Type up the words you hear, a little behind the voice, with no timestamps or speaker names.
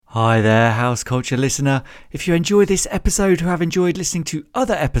Hi there, House Culture listener. If you enjoy this episode or have enjoyed listening to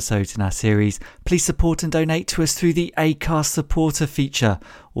other episodes in our series, please support and donate to us through the Acast supporter feature.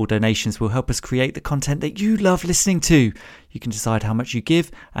 All donations will help us create the content that you love listening to. You can decide how much you give,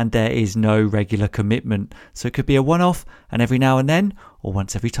 and there is no regular commitment. So it could be a one-off, and every now and then, or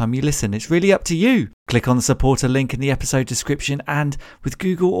once every time you listen. It's really up to you. Click on the supporter link in the episode description, and with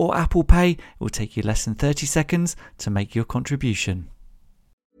Google or Apple Pay, it will take you less than 30 seconds to make your contribution.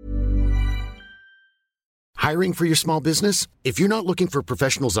 Hiring for your small business? If you're not looking for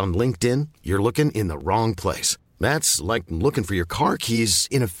professionals on LinkedIn, you're looking in the wrong place. That's like looking for your car keys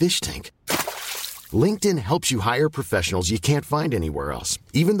in a fish tank. LinkedIn helps you hire professionals you can't find anywhere else,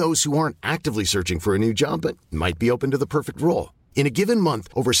 even those who aren't actively searching for a new job but might be open to the perfect role. In a given month,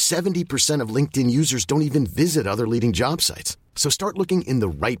 over 70% of LinkedIn users don't even visit other leading job sites. So start looking in the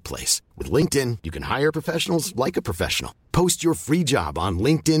right place. With LinkedIn, you can hire professionals like a professional. Post your free job on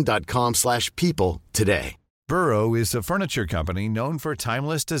linkedin.com/people today. Burrow is a furniture company known for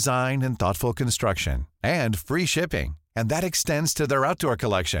timeless design and thoughtful construction, and free shipping, and that extends to their outdoor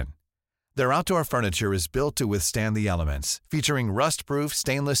collection. Their outdoor furniture is built to withstand the elements, featuring rust-proof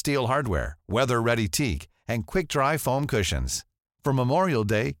stainless steel hardware, weather-ready teak, and quick-dry foam cushions. For Memorial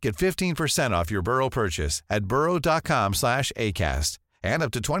Day, get 15% off your Burrow purchase at burrow.com/ACAST, and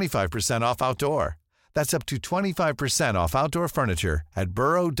up to 25% off outdoor. That's up to 25% off outdoor furniture at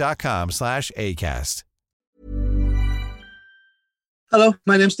burrow.com/ACAST. Hello,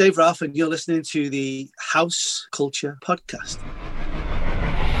 my name's Dave Ralph, and you're listening to the House Culture Podcast.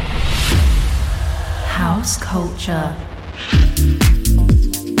 House Culture.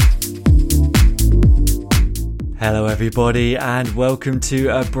 Hello everybody, and welcome to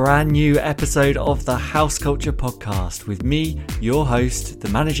a brand new episode of the House Culture Podcast with me, your host, the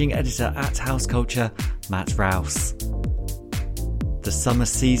managing editor at House Culture, Matt Rouse. The summer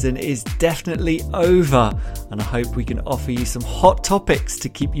season is definitely over, and I hope we can offer you some hot topics to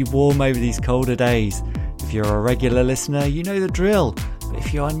keep you warm over these colder days. If you're a regular listener, you know the drill, but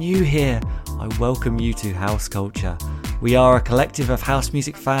if you are new here, I welcome you to House Culture. We are a collective of house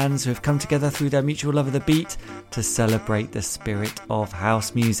music fans who have come together through their mutual love of the beat to celebrate the spirit of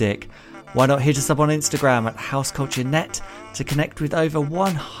house music. Why not hit us up on Instagram at HouseCultureNet to connect with over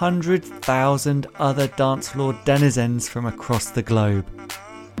 100,000 other dance floor denizens from across the globe.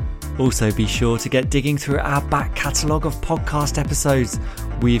 Also be sure to get digging through our back catalogue of podcast episodes.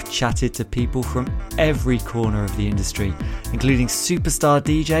 We've chatted to people from every corner of the industry, including superstar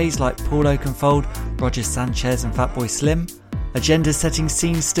DJs like Paul Oakenfold, Roger Sanchez and Fatboy Slim, agenda-setting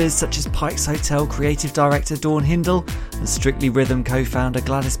scenesters such as Pike's Hotel creative director Dawn Hindle and Strictly Rhythm co-founder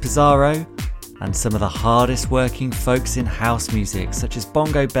Gladys Pizarro, and some of the hardest working folks in house music such as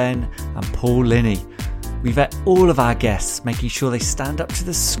Bongo Ben and Paul Linney. We vet all of our guests, making sure they stand up to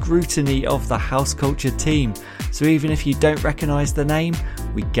the scrutiny of the House Culture team. So even if you don't recognise the name,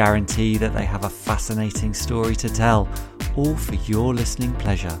 we guarantee that they have a fascinating story to tell, all for your listening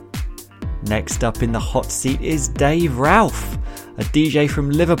pleasure. Next up in the hot seat is Dave Ralph, a DJ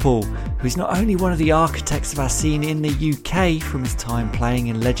from Liverpool, who is not only one of the architects of our scene in the UK from his time playing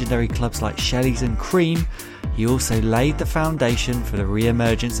in legendary clubs like Shelley's and Cream, he also laid the foundation for the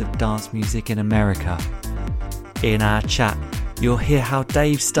re-emergence of dance music in America. In our chat, you'll hear how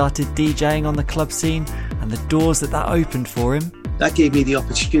Dave started DJing on the club scene and the doors that opened for him. That gave me the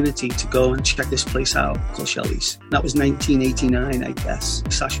opportunity to go and check this place out called Shelley's. That was 1989, I guess.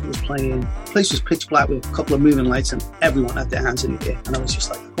 Sasha was playing. The place was pitch black with a couple of moving lights and everyone had their hands in the air. And I was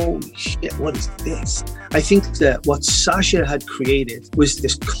just like, holy shit, what is this? I think that what Sasha had created was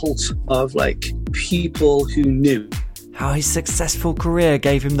this cult of like people who knew. How his successful career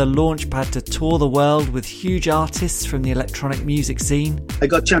gave him the launchpad to tour the world with huge artists from the electronic music scene. I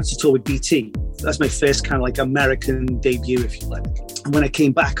got a chance to tour with BT. That's my first kind of like American debut, if you like. And when I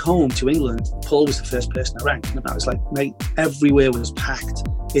came back home to England, Paul was the first person I rang. And I was like, mate, everywhere was packed.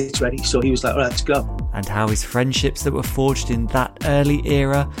 It's ready. So he was like, all right, let's go. And how his friendships that were forged in that early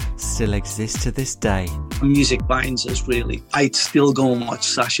era still exist to this day. Music binds us, really. I'd still go and watch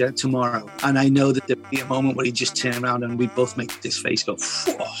Sasha tomorrow. And I know that there'd be a moment where he'd just turn around and we'd both make this face go,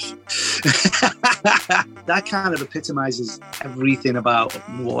 That kind of epitomizes everything about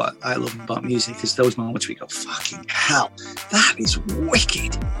what I love about music, is those moments where you go, fucking hell, that is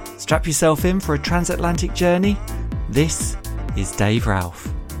wicked. Strap yourself in for a transatlantic journey. This is Dave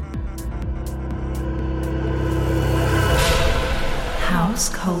Ralph. House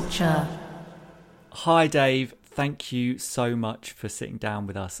Culture. Hi Dave, thank you so much for sitting down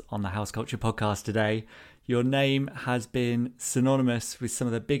with us on the House Culture Podcast today. Your name has been synonymous with some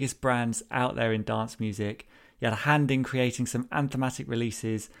of the biggest brands out there in dance music. You had a hand in creating some anthematic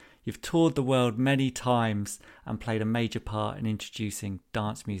releases. You've toured the world many times and played a major part in introducing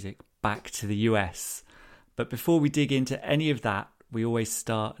dance music back to the US. But before we dig into any of that, we always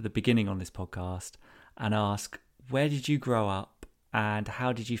start at the beginning on this podcast and ask, where did you grow up and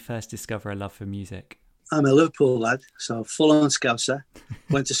how did you first discover a love for music? I'm a Liverpool lad, so full-on Scouser.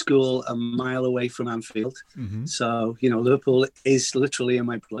 Went to school a mile away from Anfield. Mm-hmm. So, Liverpool is literally in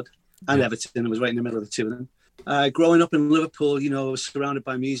my blood. And Everton, I was right in the middle of the two of them. Growing up in Liverpool, I was surrounded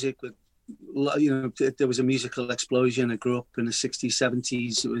by music. There was a musical explosion. I grew up in the 60s,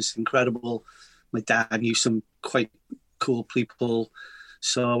 70s. It was incredible. My dad knew some quite cool people.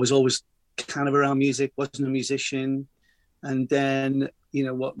 So I was always kind of around music, wasn't a musician. And then,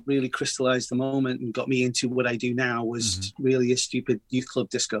 what really crystallized the moment and got me into what I do now was really a stupid youth club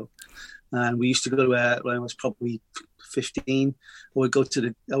disco. And we used to go to when I was probably 15. I would go to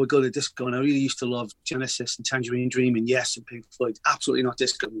the disco, and I really used to love Genesis and Tangerine Dream and Yes and Pink Floyd. Absolutely not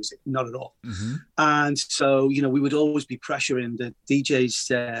disco music, not at all. Mm-hmm. And so, we would always be pressuring the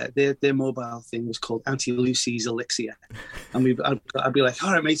DJs. Their mobile thing was called Auntie Lucy's Elixir, and I'd be like,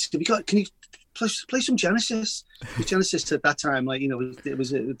 all right, mate, can you play some Genesis? Because Genesis at that time,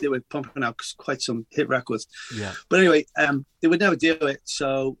 they were pumping out quite some hit records. Yeah. But anyway, they would never do it.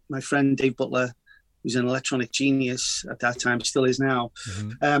 So my friend Dave Butler, who's an electronic genius at that time, still is now,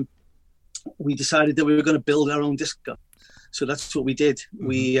 we decided that we were going to build our own disco. So that's what we did.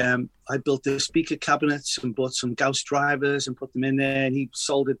 Mm-hmm. I built the speaker cabinets and bought some Gauss drivers and put them in there, and he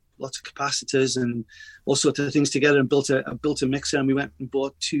soldered lots of capacitors and all sorts of things together and built a mixer. And we went and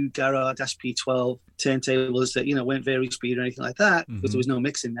bought 2 Garrard SP12 turntables that weren't very speed or anything like that, because there was no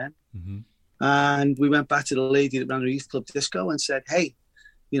mixing then. Mm-hmm. And we went back to the lady that ran the youth club disco and said, "Hey,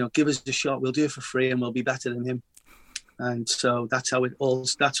 give us a shot. We'll do it for free, and we'll be better than him." And so that's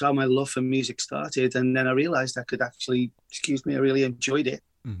how my love for music started. And then I realized I could actually, I really enjoyed it.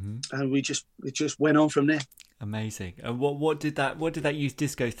 Mm-hmm. And it just went on from there. Amazing. And what did that youth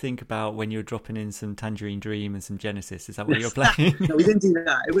disco think about when you were dropping in some Tangerine Dream and some Genesis? Is that what you were playing? No, we didn't do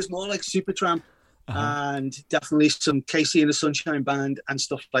that. It was more like Supertramp. And definitely some Casey and the Sunshine Band and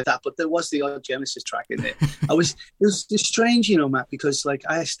stuff like that. But there was the odd Genesis track in there. It was strange, Matt, because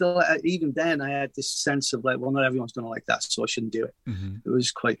I still, even then I had this sense of well, not everyone's going to like that, so I shouldn't do it. Mm-hmm. It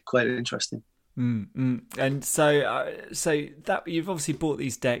was quite interesting. Mm-hmm. And so that you've obviously bought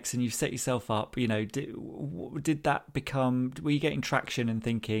these decks and you've set yourself up, did that become, were you getting traction and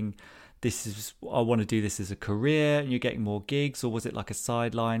thinking, I want to do this as a career, and you're getting more gigs, or was it like a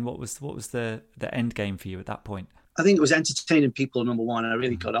sideline? What was the end game for you at that point? I think it was entertaining people, number one. I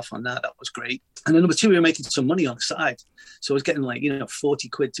really got off on that. That was great. And then number two, we were making some money on the side. So I was getting 40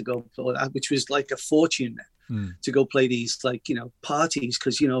 quid to go, which was like a fortune to go play these parties.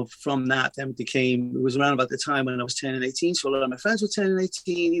 Because, from that, then it was around about the time when I was turning 18. So a lot of my friends were turning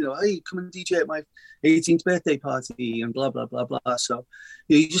 18, hey, come and DJ at my 18th birthday party and blah, blah, blah, blah. So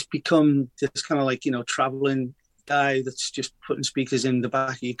you just become this kind of traveling guy that's just putting speakers in the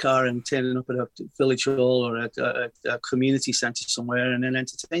back of your car and turning up at a village hall or a community centre somewhere and then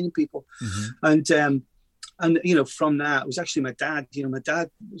entertaining people. Mm-hmm. And from that, it was actually my dad. My dad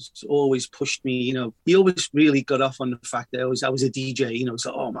was always pushed me. He always really got off on the fact that I was a DJ. It's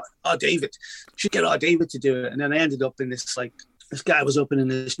like, David, you should get David to do it. And then I ended up in this guy was opening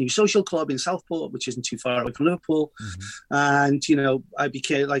this new social club in Southport, which isn't too far away from Liverpool. Mm-hmm. And I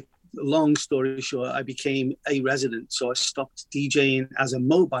became long story short, I became a resident. So I stopped DJing as a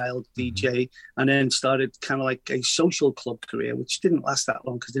mobile DJ and then started kind of like a social club career, which didn't last that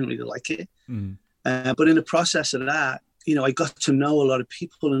long because I didn't really like it. Mm. But in the process of that, I got to know a lot of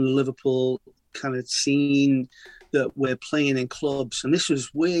people in the Liverpool kind of scene that were playing in clubs. And this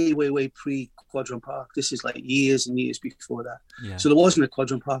was way, way, way pre-Quadrant Park. This is years and years before that. Yeah. So there wasn't a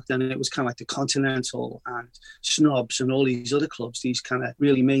Quadrant Park then. It was kind of like the Continental and Snobs and all these other clubs, these kind of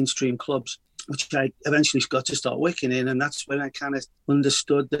really mainstream clubs, which I eventually got to start working in. And that's when I kind of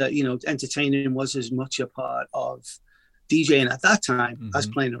understood that, entertaining was as much a part of DJing at that time as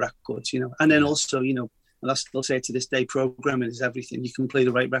playing the records, And then also, and I still say to this day, programming is everything. You can play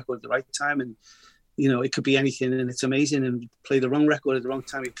the right record at the right time, and it could be anything, and it's amazing. And play the wrong record at the wrong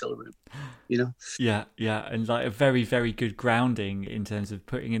time, you kill the room. Yeah, and a very, very good grounding in terms of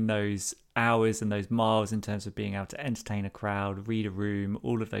putting in those hours and those miles in terms of being able to entertain a crowd, read a room,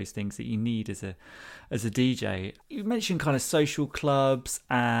 all of those things that you need as a DJ. You mentioned kind of social clubs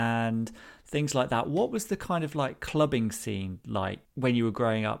and things like that. What was the kind of clubbing scene like when you were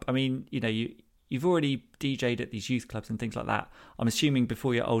growing up? I mean, you've already DJ'd at these youth clubs and things like that. I'm assuming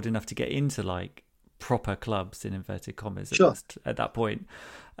before you're old enough to get into proper clubs in inverted commas sure. At that point.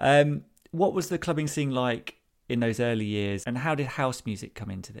 What was the clubbing scene like in those early years, and how did house music come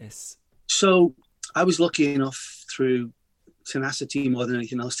into this? So I was lucky enough through tenacity more than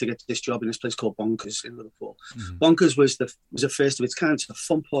anything else to get this job in this place called Bonkers in Liverpool. Bonkers was the first of its kind. It's a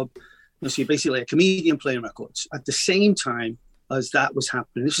fun pub. So you're basically a comedian playing records. At the same time as that was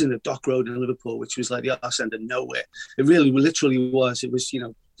happening, this was in the Dock Road in Liverpool, which was like the arse end of nowhere. It really literally was. It was,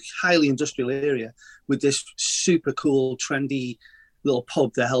 highly industrial area with this super cool, trendy little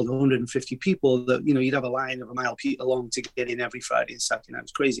pub that held 150 people that, you'd have a line of a mile along to get in every Friday and Saturday night. It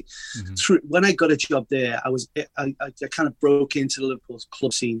was crazy. When I got a job there, I kind of broke into the Liverpool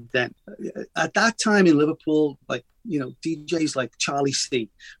club scene then. At that time in Liverpool, like, DJs like Charlie C,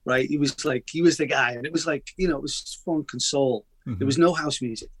 right? He was the guy. And it was like, it was funk and soul. There was no house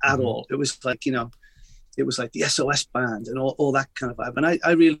music at all. It was like, it was like the SOS band and all that kind of vibe. And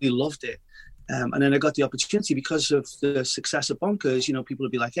I really loved it. And then I got the opportunity because of the success of Bonkers. People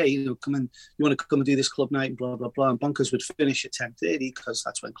would be like, hey, come in, you want to come and do this club night and blah, blah, blah. And Bonkers would finish at 10:30 because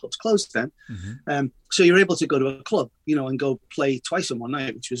that's when clubs closed then. So you're able to go to a club, and go play twice in one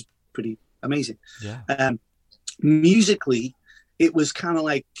night, which was pretty amazing. Yeah. Musically, it was kind of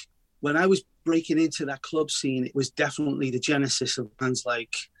like when I was breaking into that club scene, it was definitely the genesis of bands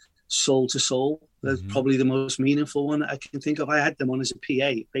like Soul to Soul. That's probably the most meaningful one that I can think of. I had them on as a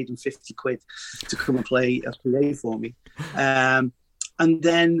PA, paid them 50 quid to come and play a PA for me. And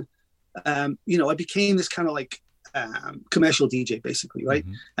then, I became this kind of like commercial DJ basically, right?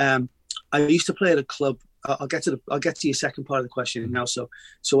 I used to play at a club. I'll get to your second part of the question now. So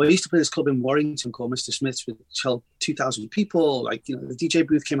I used to play this club in Warrington called Mr. Smith's, which held 2,000 people. Like, the DJ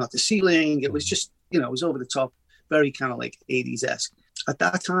booth came out the ceiling. It was just, it was over the top, very kind of like 80s-esque. At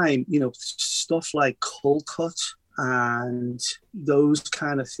that time, stuff like Cold Cut and those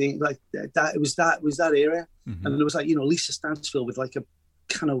kind of things, like that, it was that era. And there was like, Lisa Stansfield with like a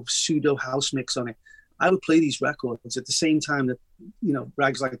kind of pseudo house mix on it. I would play these records at the same time that,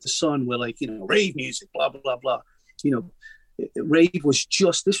 rags like the sun were like, rave music, blah, blah, blah, blah. Rave was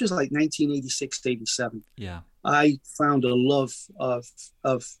this was like 1986 to 87. Yeah. I found a love of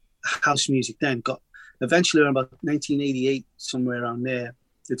house music then. Eventually around about 1988, somewhere around there,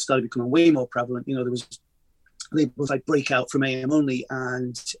 it started becoming way more prevalent. There was labels like Breakout from AM Only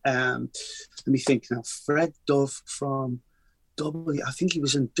and let me think now, Fred Dove from W. I think he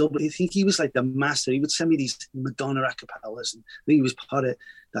was in W. I think he was like the master. He would send me these Madonna acapellas, and I think he was part of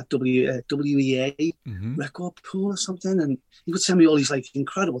that WEA record pool or something. And he would send me all these like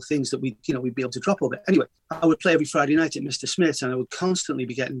incredible things that we'd be able to drop over. Anyway, I would play every Friday night at Mr. Smith's, and I would constantly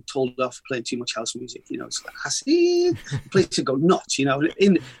be getting told off for playing too much house music. It's like, I see, the place would go nuts.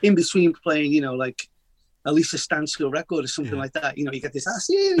 In between playing, like a Lisa Stansfield record or something like that. You get this, I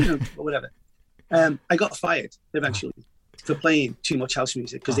see, or whatever. I got fired eventually for playing too much house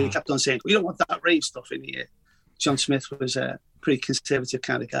music because they kept on saying, we don't want that rave stuff in here. John Smith was a pretty conservative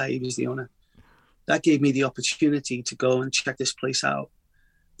kind of guy. He was the owner. That gave me the opportunity to go and check this place out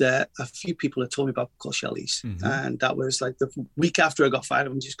that a few people had told me about called Shelley's. And that was like the week after I got fired,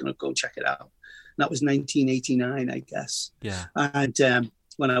 I'm just going to go and check it out. And that was 1989, I guess. Yeah. And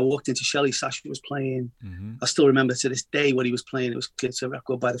when I walked into Shelley, Sasha was playing. I still remember to this day what he was playing. It's a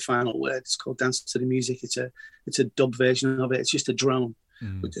record by The Final Word. It's called Dance to the Music. It's a dub version of it. It's just a drone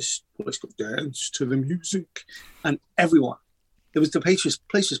with this voice called Dance to the Music. And everyone, the place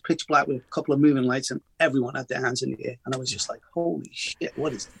was pitch black with a couple of moving lights, and everyone had their hands in the air. And I was just like, holy shit,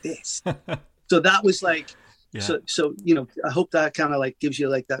 what is this? So that was like, so I hope that kind of like gives you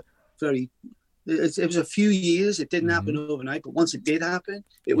like that very... It was a few years. It didn't happen overnight, but once it did happen,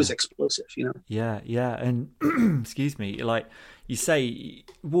 it was explosive, Yeah. And excuse me, like you say,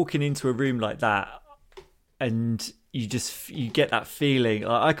 walking into a room like that, and you get that feeling.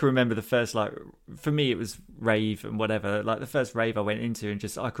 Like, I can remember the first, like, for me, it was rave and whatever. Like the first rave I went into, and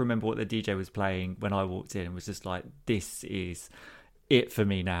I can remember what the DJ was playing when I walked in, and was just like, this is it for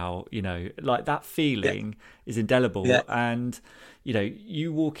me now. Like that feeling is indelible. And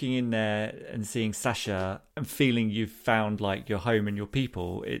you walking in there and seeing Sasha and feeling you've found like your home and your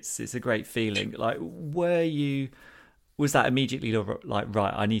people, it's a great feeling. Like, was that immediately like,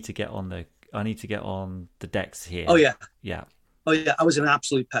 right, I need to get on the decks here? Oh yeah. I was an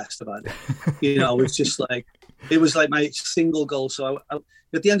absolute pest about it. It was just like, it was like my single goal. So I,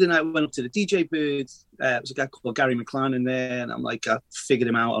 at the end of the night, I went up to the DJ booth. It was a guy called Gary McLaren in there, and I'm like, I figured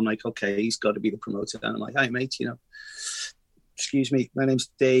him out. I'm like, okay, he's got to be the promoter. And I'm like, hi mate, excuse me, my name's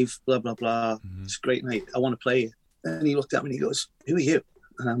Dave, blah, blah, blah. It's a great night. I want to play it. And he looked at me and he goes, who are you?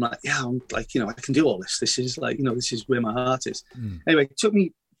 And I'm like, yeah, I'm like, I can do all this. This is like, this is where my heart is. Anyway, it took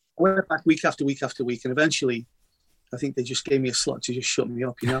me, I went back week after week after week. And eventually, I think they just gave me a slot to just shut me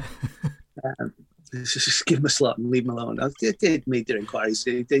up, just give them a slot and leave them alone. They made their inquiries.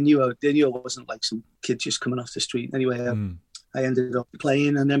 They knew I wasn't like some kid just coming off the street. Anyway, I ended up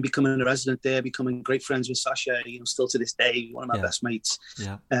playing and then becoming a resident there, becoming great friends with Sasha, still to this day, one of my best mates.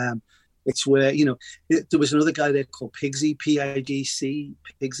 Yeah. It's where, there was another guy there called Pigsy, P-I-G-C,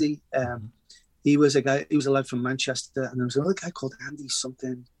 Pigsy. He was a lad from Manchester, and there was another guy called Andy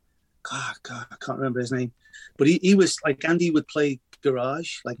something. God, I can't remember his name. But he was like, Andy would play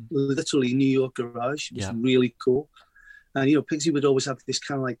garage, like literally New York garage. It was really cool. And, Pigsy would always have this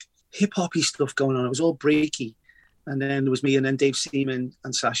kind of like hip-hoppy stuff going on. It was all breaky. And then there was me and then Dave Seaman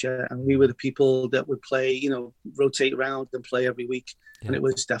and Sasha, and we were the people that would play, rotate around and play every week. Yeah. And it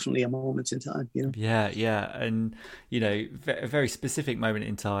was definitely a moment in time, Yeah. And, a very specific moment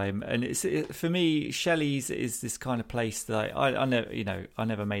in time. And for me, Shelley's is this kind of place that I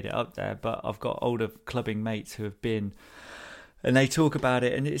never made it up there, but I've got older clubbing mates who have been, and they talk about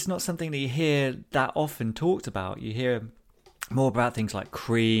it. And it's not something that you hear that often talked about. You hear more about things like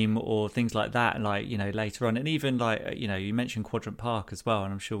Cream or things like that, and later on, and even you mentioned Quadrant Park as well,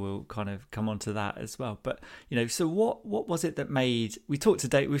 and I'm sure we'll kind of come on to that as well. But so what was it that made we've talked to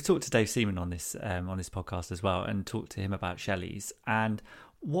Dave Seaman on this podcast as well, and talked to him about Shelley's. And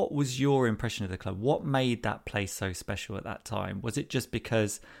what was your impression of the club? What made that place so special at that time? Was it just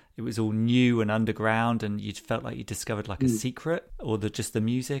because it was all new and underground and you felt like you discovered like a secret, or just the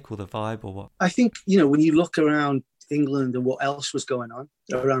music or the vibe, or what? I think when you look around England and what else was going on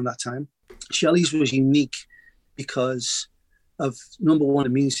around that time, Shelley's was unique because of, number one, the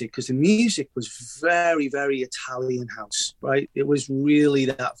music, because the music was very, very Italian house, right? It was really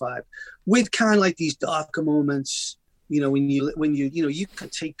that vibe with kind of like these darker moments, when you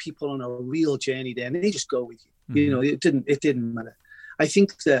could take people on a real journey there and they just go with you. It didn't matter. I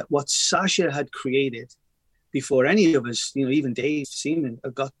think that what Sasha had created before any of us, even Dave Seaman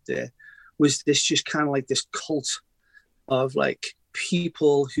got there, was this just kind of like this cult of like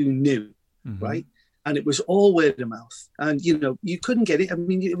people who knew, right? And it was all word of mouth. And, you couldn't get it. I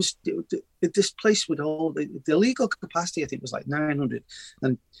mean, this place would hold, the legal capacity, I think, was like 900.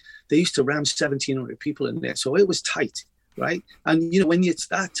 And they used to ram 1,700 people in there. So it was tight, right? And, when it's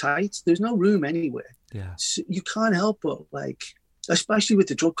that tight, there's no room anywhere. Yeah. So you can't help but like, especially with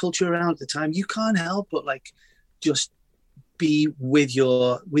the drug culture around at the time, you can't help but like just be with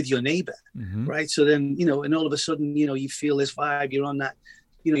your neighbor, right? So then, and all of a sudden, you feel this vibe, you're on that,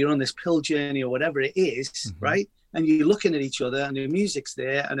 you're on this pill journey or whatever it is, right? And you're looking at each other and the music's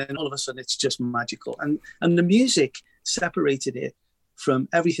there, and then all of a sudden it's just magical. And the music separated it from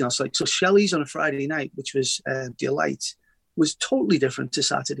everything else. Like, so Shelley's on a Friday night, which was Delight, was totally different to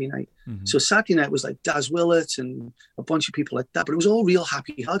Saturday night. So Saturday night was like Daz Willett and a bunch of people like that, but it was all real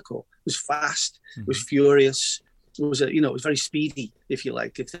happy hardcore. It was fast, it was furious. It was it was very speedy, if you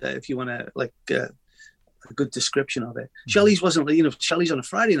like, if you want to like a good description of it. Shelley's wasn't, Shelley's on a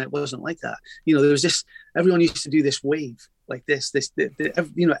Friday night wasn't like that. There was this, everyone used to do this wave like this,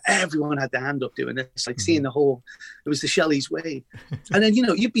 everyone had their hand up doing this, like seeing the whole, it was the Shelley's wave. And then,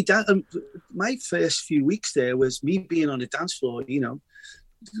 you'd be down, my first few weeks there was me being on the dance floor,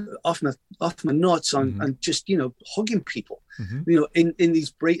 off my nuts on and just hugging people, in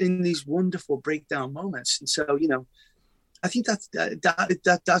these wonderful breakdown moments. And so I think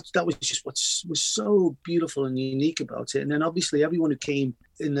that was just what was so beautiful and unique about it. And then obviously everyone who came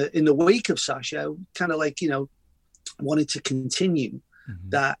in the wake of Sasha kind of like wanted to continue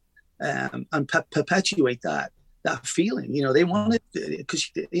that and perpetuate that feeling. They wanted, because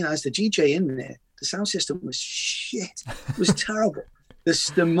as the DJ in there, the sound system was shit. It was terrible.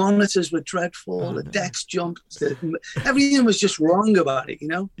 The monitors were dreadful. The decks jumped. Everything was just wrong about it,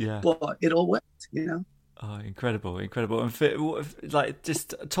 Yeah. But it all worked, Oh, incredible. And like,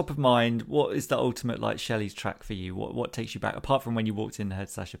 just top of mind, what is the ultimate like Shelley's track for you? What takes you back, apart from when you walked in and heard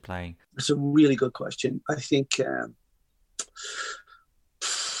Sasha playing? That's a really good question. I think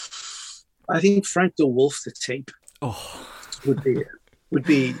Frank the Wolf, the tape, would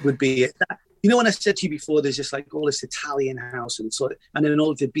be it. When I said to you before, there's just like all this Italian house, and then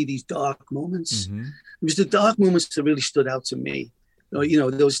there'd be these dark moments. It was the dark moments that really stood out to me.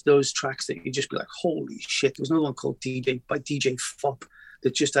 Those tracks that you just be like, holy shit. There was another one called DJ Fop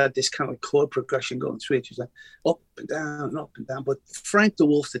that just had this kind of like chord progression going through it. Just like up and down. But Frank the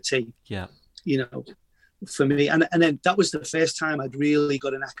Wolf, the tape, for me. And then that was the first time I'd really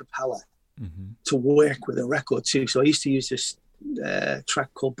got an a cappella to work with a record too. So I used to use this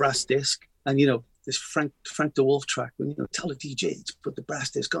track called Brass Disc, and this Frank the Wolf track, when tell the DJ to put the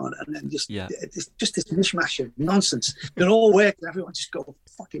brass disc on, and then just this mishmash of nonsense. It all worked, and everyone just go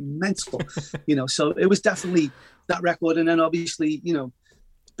fucking mental, So it was definitely that record. And then obviously,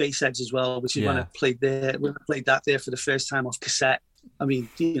 Bassheads as well, which is when I played that there for the first time off cassette. I mean,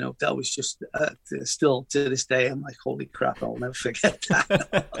 that was just still to this day, I'm like, holy crap, I'll never forget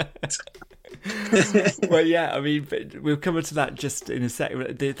that. Well, yeah, I mean, we'll come to that just in a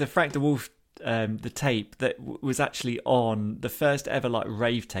second. The Frank the Wolf, the tape that was actually on the first ever like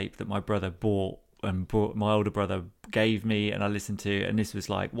rave tape that my brother bought my older brother gave me, and I listened to, and this was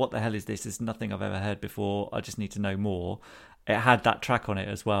like, what the hell is this? This is nothing I've ever heard before. I just need to know more. It had that track on it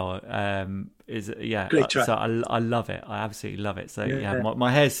as well. Great track. So I love it. I absolutely love it. So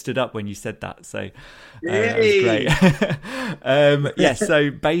my hair stood up when you said that. So that was great.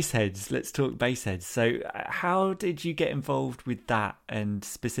 So Bassheads. Let's talk Bassheads. So how did you get involved with that? And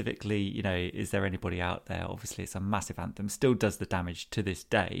specifically, is there anybody out there? Obviously, it's a massive anthem. Still does the damage to this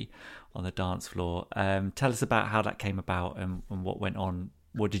day on the dance floor. Tell us about how that came about and what went on.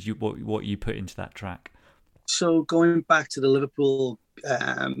 What you put into that track? So going back to the Liverpool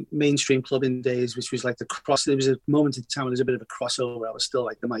mainstream clubbing days, which was like there was a moment in time where there was a bit of a crossover. I was still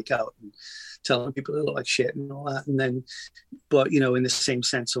like the mic out and telling people they look like shit and all that. And then, but in the same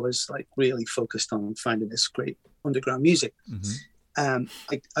sense, I was like really focused on finding this great underground music. Mm-hmm.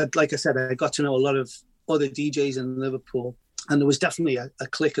 Like I said, I got to know a lot of other DJs in Liverpool, and there was definitely a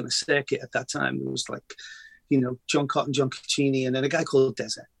clique and a circuit at that time. It was like, John Cotton, John Caccini, and then a guy called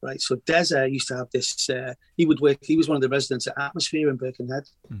Deza, right? So Deza used to have this, he was one of the residents at Atmosphere in Birkenhead.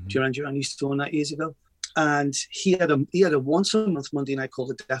 Mm-hmm. Duran used to own that years ago. And he had a once a month Monday night called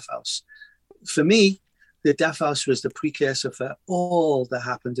the Deaf House. For me, the Deaf House was the precursor for all that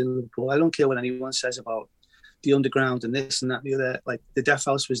happened in Liverpool. I don't care what anyone says about the underground and this and that and the other. Like, the Deaf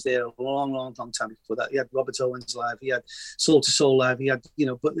House was there a long time before that. He had Robert Owens live, he had Soul to Soul live, he had,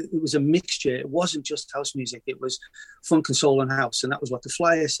 but it was a mixture. It wasn't just house music, it was funk and soul and house, and that was what the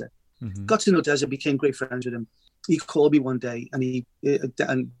flyer said. Mm-hmm. Got to know Deza, became great friends with him. He called me one day and he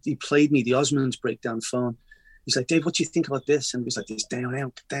played me the Osmonds breakdown phone. He's like, Dave, what do you think about this? And he was like, this down.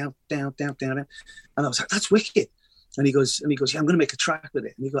 And I was like, that's wicked. And he goes, yeah, I'm going to make a track with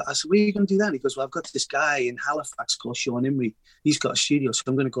it. And I said, where are you going to do that? And he goes, well, I've got this guy in Halifax called Sean Imrie. He's got a studio, so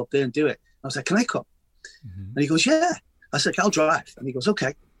I'm going to go up there and do it. I was like, can I come? Mm-hmm. And he goes, yeah. I said, I'll drive. And he goes,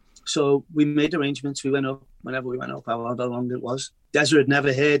 okay. So we made arrangements. We went up, whenever we went up, however long it was. Desert had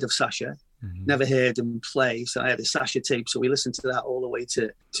never heard of Sasha, never heard him play. So I had a Sasha tape. So we listened to that all the way to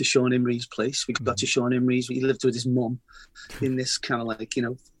Sean Imrie's place. We got to Sean Imrie's. He lived with his mum in this kind of like,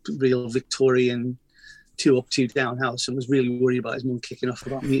 real Victorian 2 up, 2 down house, and was really worried about his mum kicking off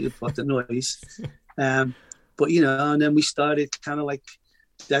about me about the noise. But and then we started kind of like,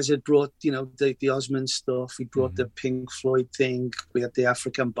 Desert brought the Osmond stuff. He brought the Pink Floyd thing. We had the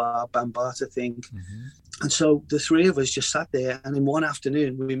African Bambata thing. And so the three of us just sat there, and in one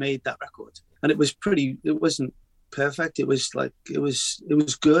afternoon we made that record. And it wasn't perfect. It was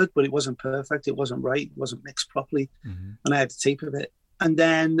good, but it wasn't perfect. It wasn't right. It wasn't mixed properly. And I had the tape of it. And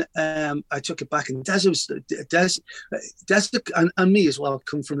then I took it back, and Des and me as well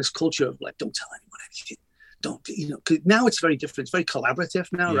come from this culture of like, don't tell anyone anything. Don't, 'cause now it's very different. It's very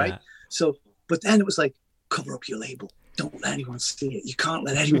collaborative now, right? So, but then it was like, cover up your label. Don't let anyone see it. You can't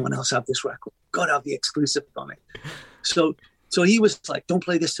let anyone else have this record. Got to have the exclusive on it. So he was like, don't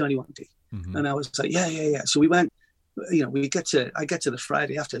play this to anyone, D. And I was like, yeah. So we went. I get to the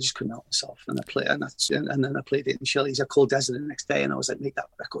Friday after, I just couldn't help myself, and I play, and then I played it in Shelley's. I called Desert the next day, and I was like, "Make that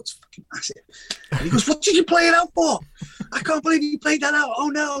record's fucking massive." And he goes, "What did you play it out for? I can't believe you played that out. Oh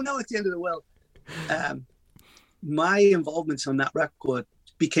no, it's the end of the world." My involvement on that record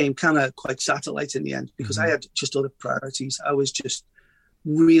became kind of quite satellite in the end, because I had just other priorities. I was just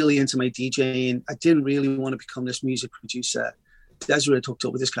really into my DJing. I didn't really want to become this music producer. Desiree hooked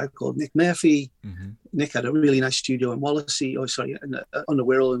up with this guy called Nick Murphy. Nick had a really nice studio in Wallasey, on the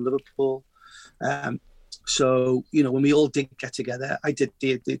Wirral in Liverpool. So, when we all did get together, I did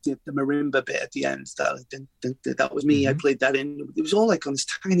the marimba bit at the end. That was me. I played that in. It was all like on this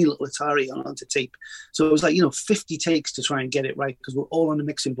tiny little Atari onto tape. So it was like, 50 takes to try and get it right, because we're all on the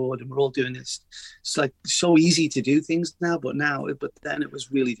mixing board and we're all doing this. It's like so easy to do things now, but then it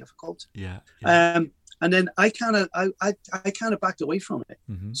was really difficult. Yeah. And then I kind of backed away from it.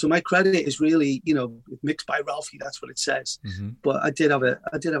 So my credit is really, mixed by Ralphie. That's what it says. But I did have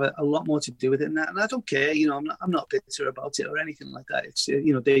a lot more to do with it than that. And I don't care. I'm not bitter about it or anything like that. It's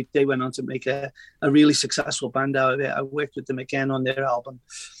they went on to make a really successful band out of it. I worked with them again on their album,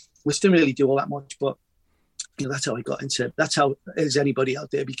 which didn't really do all that much, but that's how I got into it. That's how As Anybody Out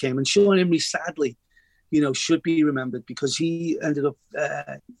There became. And Sean Imrie, sadly, should be remembered, because he ended up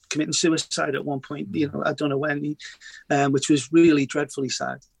committing suicide at one point, I don't know when, which was really dreadfully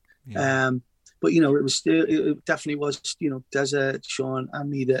sad. But it definitely was Desert, Sean, and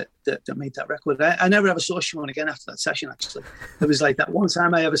me that made that record. I never ever saw Sean again after that session. Actually, it was like that one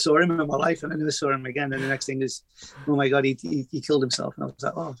time I ever saw him in my life, and I never saw him again. And the next thing is, oh my God, he killed himself, and I was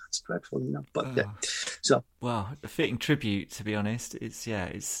like, oh, that's dreadful, But so well, a fitting tribute, to be honest. It's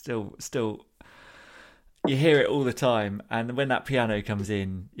still. You hear it all the time, and when that piano comes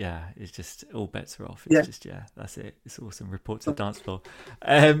in, it's just all bets are off. It's just that's it. It's awesome. Report to the dance floor.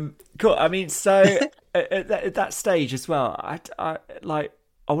 Cool. I mean, so at that stage as well, I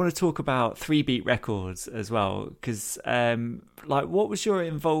want to talk about 3-Beat Records as well, because what was your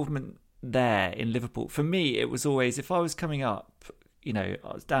involvement there in Liverpool? For me, it was always, if I was coming up, I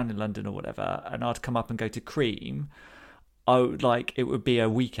was down in London or whatever, and I'd come up and go to Cream. It would be a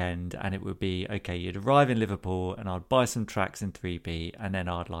weekend, and it would be okay. You'd arrive in Liverpool, and I'd buy some tracks in 3-Beat, and then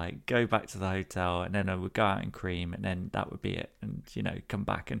I'd go back to the hotel, and then I would go out in Cream, and then that would be it. And come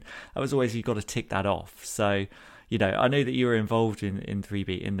back, and that was always, you got to tick that off. So I know that you were involved in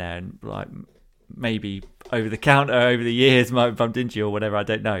 3-Beat in there, and maybe over the counter over the years might have bumped into you or whatever. I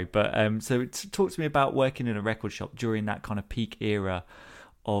don't know, but so talk to me about working in a record shop during that kind of peak era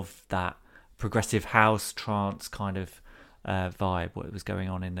of that progressive house trance kind of vibe, what was going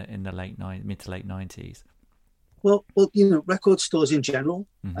on in the mid to late 90s. Well, record stores in general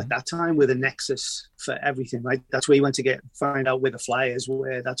at that time were the nexus for everything, right? That's where you went to find out where the flyers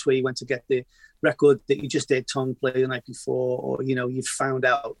were. That's where you went to get the record that you just did Tongue play the night before, or you found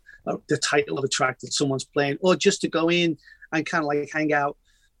out the title of a track that someone's playing, or just to go in and kind of hang out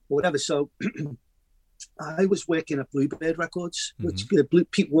or whatever. So I was working at Bluebird Records, which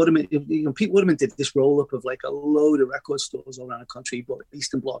Pete Waterman. Pete Waterman did this roll up of a load of record stores all around the country. He bought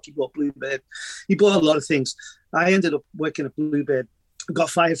Eastern Bloc, he bought Bluebird, he bought a lot of things. I ended up working at Bluebird, got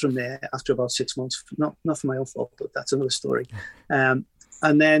fired from there after about 6 months. Not for my own fault, but that's another story. And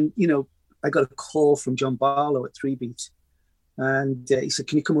then I got a call from John Barlow at 3-Beat, and he said,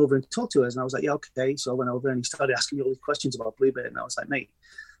 "Can you come over and talk to us?" And I was like, "Yeah, okay." So I went over, and he started asking me all these questions about Bluebird, and I was like, "Mate."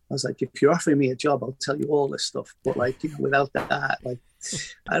 I was like, if you're offering me a job, I'll tell you all this stuff. But without that,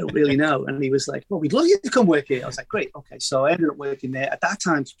 I don't really know. And he was like, well, we'd love you to come work here. I was like, great. Okay. So I ended up working there. At that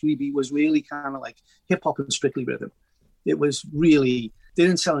time, 3-Beat was really kind of hip hop and Strictly Rhythm. It was really, they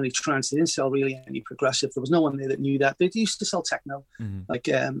didn't sell any trance. They didn't sell really any progressive. There was no one there that knew that. They used to sell techno,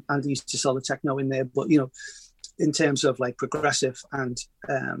 Andy used to sell the techno in there. But, in terms of progressive and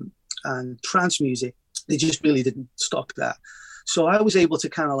trance music, they just really didn't stock that. So I was able to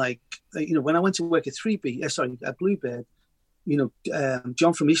kind of when I went to work at at Bluebird,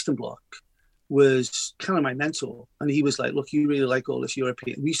 John from Eastern Bloc was kind of my mentor. And he was like, look, you really like all this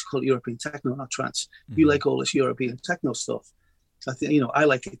European, we used to call it European techno, not trance. You like all this European techno stuff. I think, I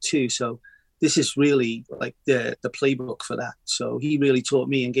like it too. So this is really the playbook for that. So he really taught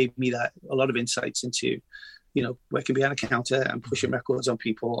me and gave me a lot of insights into, working behind a counter and pushing records on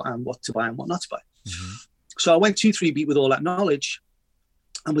people and what to buy and what not to buy. So I went to 3-Beat with all that knowledge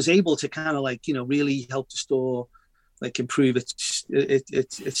and was able to kind of really help the store improve its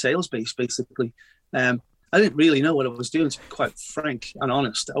sales base, basically. I didn't really know what I was doing, to be quite frank and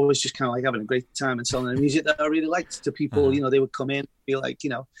honest. I was just kind of having a great time and selling the music that I really liked to people. They would come in and be like,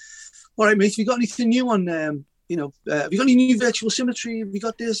 all right, mate, have you got anything new on have you got any new Virtual Symmetry? Have you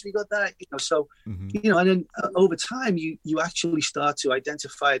got this? Have you got that? So, and then over time, you actually start to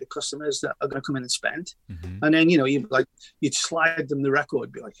identify the customers that are going to come in and spend. And then, you'd slide them the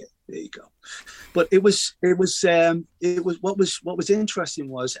record, be like, hey, there you go. But it was what was interesting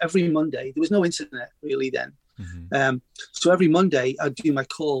was every Monday, there was no internet really then. So every Monday I'd do my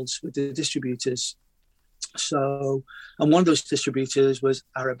calls with the distributors. So, and one of those distributors was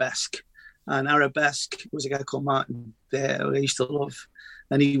Arabesque. And Arabesque was a guy called Martin there who I used to love.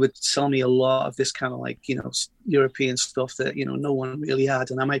 And he would sell me a lot of this kind of European stuff that, no one really had.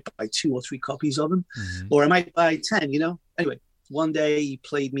 And I might buy 2 or 3 copies of them, or I might buy 10, Anyway, one day he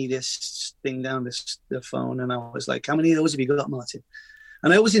played me this thing down the phone, and I was like, how many of those have you got, Martin?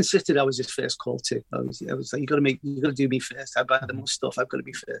 And I always insisted I was his first call too. I was like, you got to do me first. I buy the most stuff. I've got to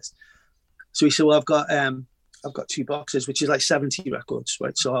be first. So he said, well, I've got 2 boxes, which is 70 records,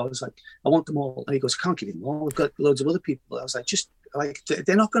 right? So I was like, I want them all. And he goes, I can't give you them all. We've got loads of other people. I was like,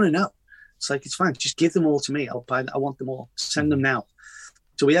 they're not going to know. It's it's fine. Just give them all to me. I'll buy them. I want them all. Send them now.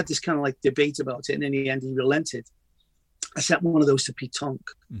 So we had this kind of debate about it. And in the end, he relented. I sent one of those to Pete Tonk.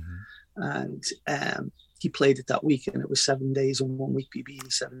 And he played it that week. And it was 7 days in 1 week,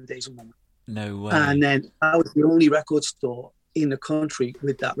 BBE, 7 days in 1 week. No way. And then I was the only record store in the country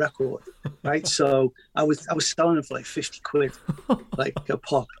with that record, right? So I was selling it for like 50 quid, like a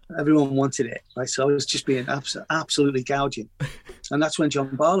pop. Everyone wanted it, right? So I was just being absolutely gouging. And that's when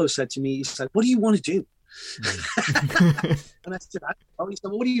John Barlow said to me, he said, "What do you want to do?" And I said, he said,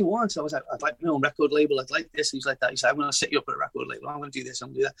 "Well, what do you want?" So I was like, "I'd like my own record label. I'd like this." And he's like that. He said, "I'm going to set you up at a record label. I'm going to do this.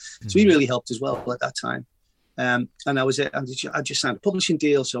 I'm going to do that." So he really helped as well at that time. And I just signed a publishing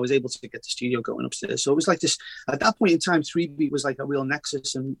deal, so I was able to get the studio going upstairs. So it was like this, at that point in time, 3Beat was like a real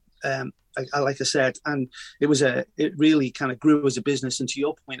nexus. And like I said, and it really kind of grew as a business. And to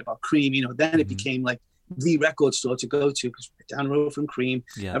your point about Cream, you know, then it became like the record store to go to, because down the road from Cream,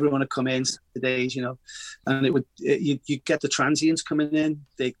 everyone would come in the days, you know, and you get the transients coming in,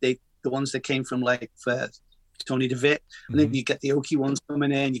 the ones that came from like for Tony DeVitt, and then you get the Oki ones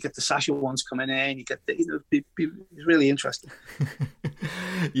coming in, you get the Sasha ones coming in, you get the, you know, it's really interesting.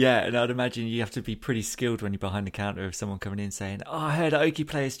 Yeah, and I'd imagine you have to be pretty skilled when you're behind the counter of someone coming in saying, "Oh, I heard Oki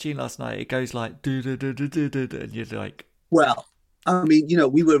play his tune last night. It goes like do do do do do do," and you're like, well, I mean, you know,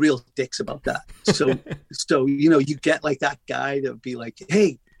 we were real dicks about that. So you know, you get like that guy that would be like,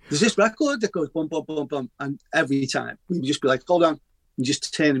 "Hey, there's this record that goes bum bum bum bum," and every time we would just be like, "Hold on." And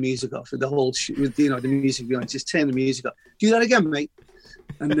just turn the music off for the whole, you know, the music behind. Just turn the music off. Do that again, mate.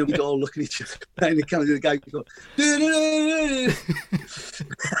 And then we'd all look at each other, and the guy would go,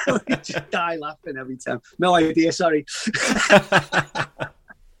 we'd just die laughing every time. No idea, sorry.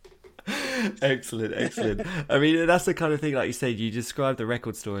 Excellent. I mean, that's the kind of thing, like you said, you describe the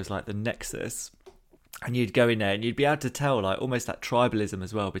record store as like the nexus. And you'd go in there and you'd be able to tell, like, almost that tribalism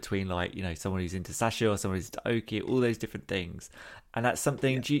as well between, like, you know, someone who's into Sasha or someone who's into Oki, all those different things. And that's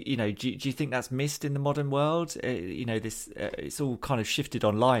something, do you think that's missed in the modern world? You know, it's all kind of shifted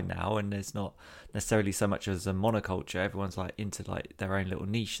online now, and there's not necessarily so much as a monoculture. Everyone's like into like their own little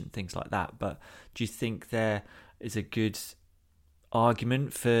niche and things like that. But do you think there is a good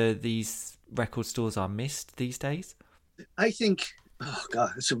argument for these record stores are missed these days? I think... Oh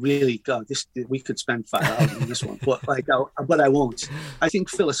God, it's a really we could spend 5 hours on this one, but but I won't. I think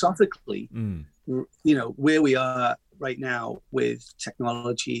philosophically, you know, where we are right now with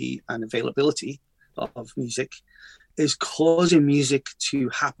technology and availability of music is causing music to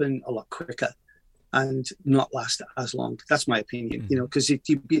happen a lot quicker and not last as long. That's my opinion, you know, because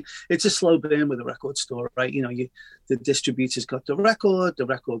it's a slow burn with a record store, right? You know, the distributors got the record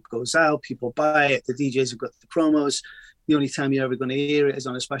goes out, people buy it, the DJs have got the promos. The only time you're ever going to hear it is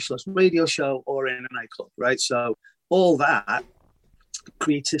on a specialist radio show or in a nightclub, right? So all that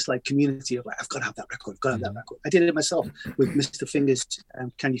creates this like community of like, I've got to have that record, I did it myself with Mr. Fingers,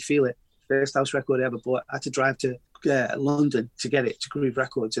 Can You Feel It? First house record I ever bought. I had to drive to London to get it, to Groove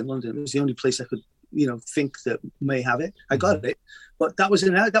Records in London. It was the only place I could, you know, think that may have it. I got it, but that was,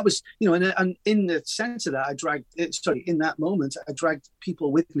 you know, and in the sense of that, in that moment, I dragged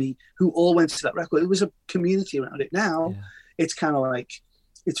people with me who all went to that record. It was a community around it. Now, it's kind of like,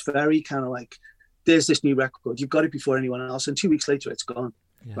 it's very kind of like, there's this new record, you've got it before anyone else, and 2 weeks later, it's gone.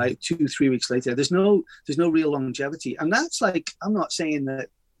 Right, 2-3 weeks later, there's no real longevity, and that's like, I'm not saying that,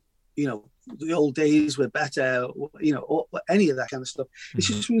 you know, the old days were better, you know, or any of that kind of stuff. It's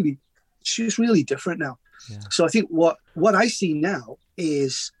just really different now. So I think what I see now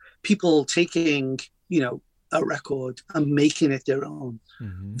is people taking, you know, a record and making it their own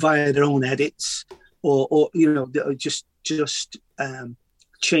via their own edits, or you know, just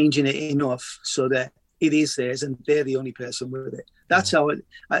changing it enough so that it is theirs and they're the only person with it. That's how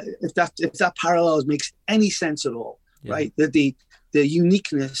if that parallels makes any sense at all, right? The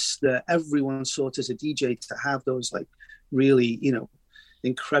uniqueness that everyone sought as a DJ to have those like really, you know,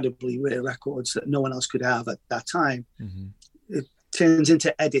 incredibly rare records that no one else could have at that time. It turns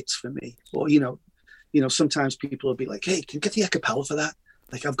into edits for me. Or, you know, sometimes people will be like, "Hey, can you get the acapella for that?"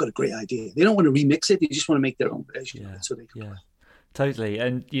 Like, I've got a great idea. They don't want to remix it. They just want to make their own version of it so they can. Totally.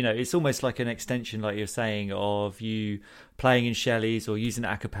 And, you know, it's almost like an extension, like you're saying, of you playing in Shelley's or using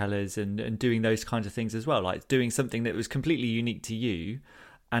acapellas and doing those kinds of things as well. Like doing something that was completely unique to you,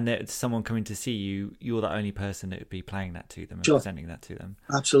 and that someone coming to see you, you're the only person that would be playing that to them and presenting that to them.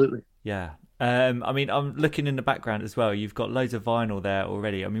 Absolutely. Yeah. I mean, I'm looking in the background as well. You've got loads of vinyl there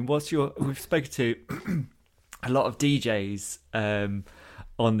already. I mean, we've spoken to a lot of DJs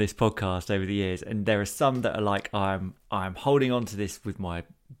on this podcast over the years, and there are some that are like, I'm holding on to this with my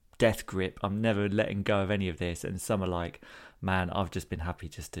death grip. I'm never letting go of any of this. And some are like, man, I've just been happy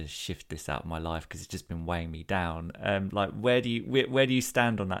just to shift this out of my life because it's just been weighing me down. Like, where do you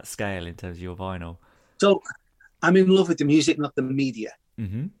stand on that scale in terms of your vinyl? So I'm in love with the music, not the media,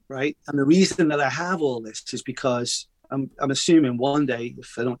 right? And the reason that I have all this is because I'm assuming one day,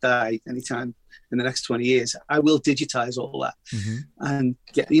 if I don't die anytime in the next 20 years, I will digitize all that and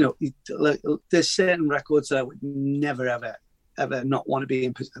get, there's certain records that I would never, ever not want to be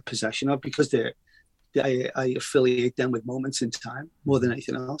in possession of, because I affiliate them with moments in time more than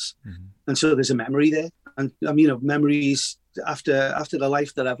anything else. And so there's a memory there. And memories after the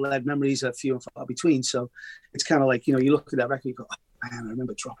life that I've led, memories are few and far between. So it's kind of like, you look at that record, you go, oh man, I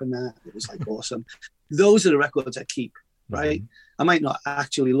remember dropping that. It was like awesome. Those are the records I keep, right? I might not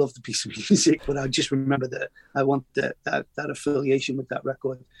actually love the piece of music, but I just remember that I want that affiliation with that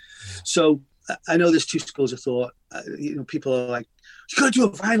record. So I know there's two schools of thought. People are like, you got to do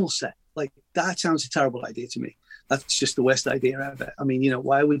a vinyl set. Like, that sounds a terrible idea to me. That's just the worst idea ever. I mean,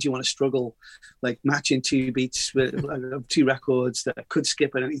 why would you want to struggle, like matching two beats with two records that could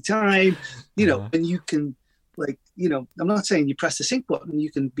skip at any time, and you can, like, I'm not saying you press the sync button,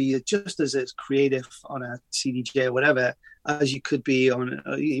 you can be just as creative on a CDJ or whatever as you could be on,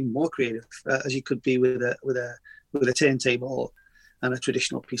 even more creative as you could be with a turntable and a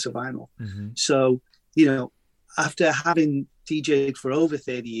traditional piece of vinyl. So, after having DJ'd for over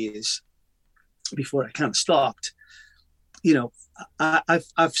 30 years before I kind of stopped,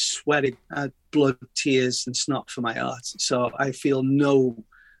 I've sweated blood, tears and snot for my art. So I feel no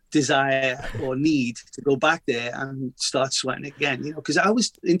desire or need to go back there and start sweating again, because I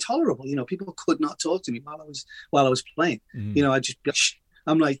was intolerable. People could not talk to me while I was playing. I just,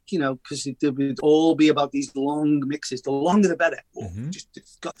 I'm like, because it would all be about these long mixes. The longer the better. Just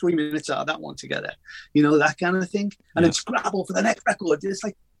got 3 minutes out of that one together, that kind of thing. And then scrabble for the next record. It's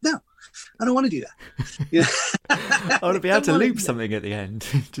like, no, I don't want to do that. I want to be able to loop something at the end.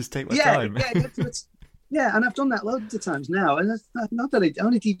 Just take my time. Yeah, and I've done that loads of times now. And it's not that I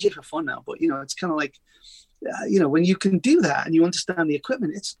only DJ for fun now, but, it's kind of like, when you can do that and you understand the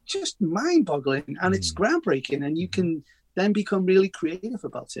equipment, it's just mind-boggling and it's groundbreaking, and you can then become really creative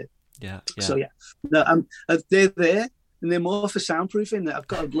about it. Yeah. So they're there, and they're more for soundproofing. I've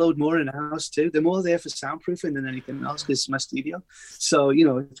got a load more in the house too. They're more there for soundproofing than anything else, because it's my studio. So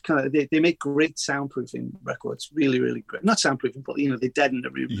it's kind of, they make great soundproofing records, really, really great. Not soundproofing, but they deaden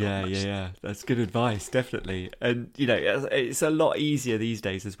the room. Yeah. That's good advice, definitely. And it's a lot easier these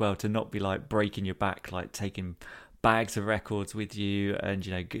days as well to not be like breaking your back, like taking bags of records with you and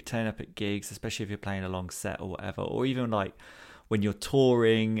turn up at gigs, especially if you're playing a long set or whatever, or even like when you're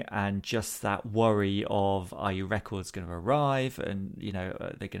touring, and just that worry of, are your records going to arrive, and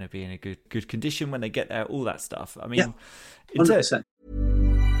are they going to be in a good condition when they get there, all that stuff. I mean, 100%.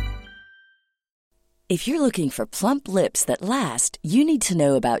 If you're looking for plump lips that last, you need to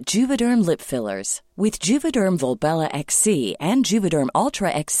know about Juvederm lip fillers. With Juvederm Volbella XC and Juvederm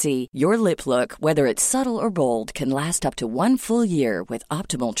Ultra XC, your lip look, whether it's subtle or bold, can last up to 1 full year with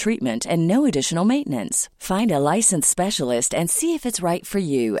optimal treatment and no additional maintenance. Find a licensed specialist and see if it's right for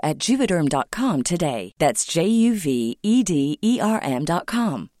you at Juvederm.com today. That's JUVEDERM.com.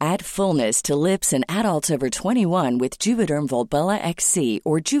 Add fullness to lips in adults over 21 with Juvederm Volbella XC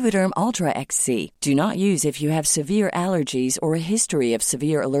or Juvederm Ultra XC. Do not use if you have severe allergies or a history of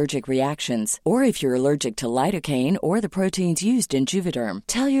severe allergic reactions, or if you're allergic to lidocaine or the proteins used in Juvederm.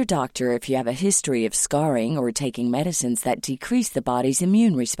 Tell your doctor if you have a history of scarring or taking medicines that decrease the body's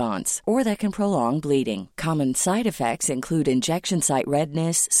immune response or that can prolong bleeding. Common side effects include injection site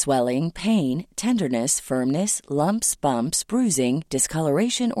redness, swelling, pain, tenderness, firmness, lumps, bumps, bruising,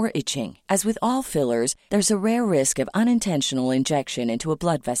 discoloration, or itching. As with all fillers, there's a rare risk of unintentional injection into a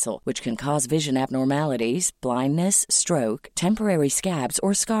blood vessel, which can cause vision abnormalities, blindness, stroke, temporary scabs,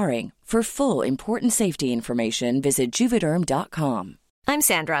 or scarring. For full, important safety information, visit Juvederm.com. I'm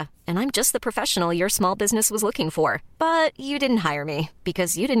Sandra, and I'm just the professional your small business was looking for. But you didn't hire me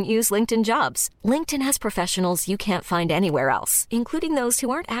because you didn't use LinkedIn Jobs. LinkedIn has professionals you can't find anywhere else, including those who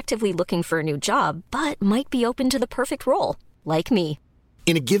aren't actively looking for a new job, but might be open to the perfect role, like me.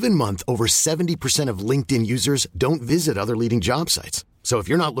 In a given month, over 70% of LinkedIn users don't visit other leading job sites. So if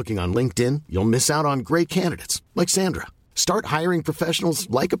you're not looking on LinkedIn, you'll miss out on great candidates like Sandra. Start hiring professionals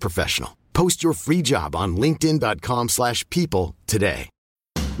like a professional. Post your free job on linkedin.com/people today.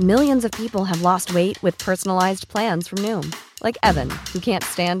 Millions of people have lost weight with personalized plans from Noom. Like Evan, who can't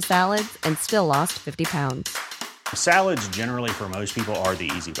stand salads and still lost 50 pounds. Salads generally for most people are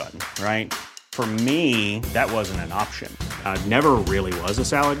the easy button, right? For me, that wasn't an option. I never really was a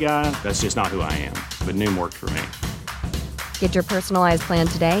salad guy. That's just not who I am. But Noom worked for me. Get your personalized plan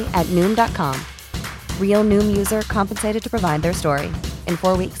today at Noom.com. Real Noom user compensated to provide their story. In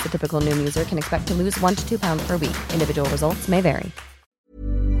 4 weeks, the typical Noom user can expect to lose 1 to 2 pounds per week. Individual results may vary.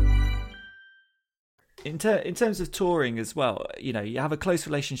 in terms of touring as well, you know, you have a close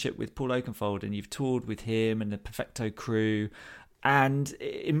relationship with Paul Oakenfold, and you've toured with him and the Perfecto crew. And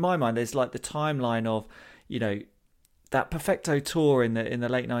in my mind, there's like the timeline of, you know, that Perfecto tour in the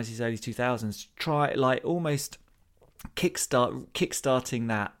late 90s, early 2000s, almost kickstarting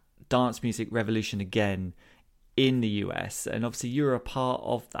that dance music revolution again in the US. And obviously you're a part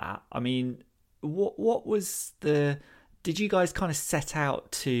of that. I mean, what was did you guys kind of set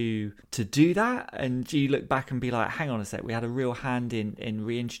out to do that? And do you look back and be like, hang on a sec, we had a real hand in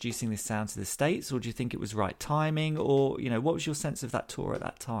reintroducing this sound to the States? Or do you think it was right timing? Or, you know, what was your sense of that tour at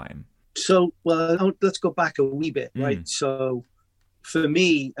that time? So, well, let's go back a wee bit, right? So for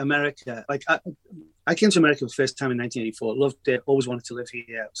me, America, like I came to America for the first time in 1984, loved it, always wanted to live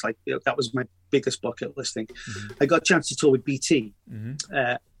here. It's like, you know, that was my biggest bucket list thing. I got a chance to tour with BT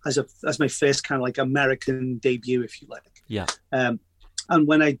as my first kind of like American debut, if you like. Yeah. And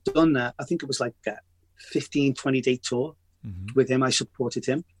when I'd done that, I think it was like a 15, 20-day tour with him. I supported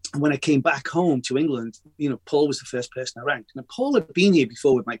him. And when I came back home to England, you know, Paul was the first person I ranked. And Paul had been here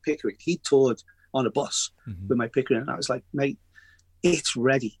before with Mike Pickering. He toured on a bus with Mike Pickering. And I was like, mate, it's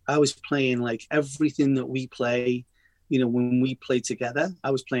ready. I was playing like everything that we play, you know, when we played together.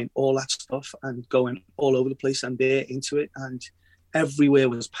 I was playing all that stuff and going all over the place and there into it. And everywhere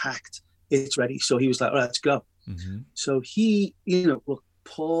was packed. It's ready. So he was like, all right, let's go. So he, you know, look,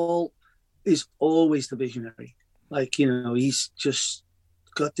 Paul is always the visionary. Like, you know, he's just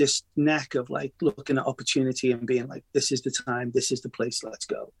got this knack of like looking at opportunity and being like, this is the time, this is the place, let's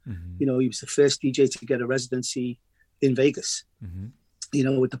go. You know, he was the first DJ to get a residency in Vegas, you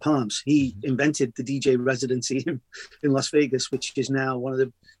know, with the Palms. He invented the DJ residency in Las Vegas, which is now one of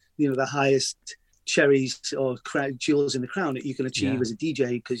the, you know, the highest cherries or jewels in the crown that you can achieve as a DJ,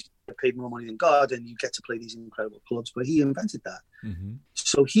 because you paid more money than God and you get to play these incredible clubs. But he invented that.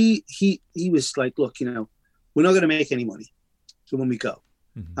 So he was like, look, you know, we're not going to make any money. So when we go,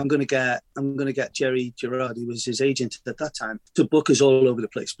 I'm going to get Jerry Gerard, who was his agent at that time, to book us all over the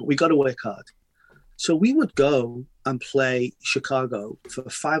place. But we got to work hard. So we would go and play Chicago for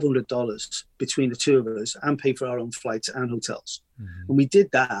 $500 between the two of us and pay for our own flights and hotels. And we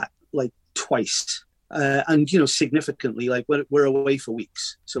did that like twice. And, you know, significantly, like we're away for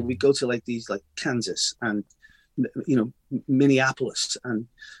weeks. So we go to like these like Kansas and, you know, Minneapolis and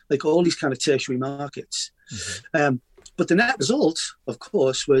like all these kind of tertiary markets. But the net result, of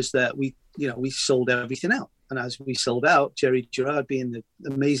course, was that we sold everything out. And as we sold out, Jerry Gerard, being the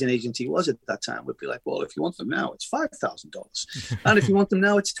amazing agent he was at that time, would be like, well, if you want them now, it's $5,000. And if you want them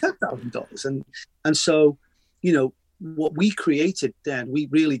now, it's $10,000. And so, you know, what we created then, we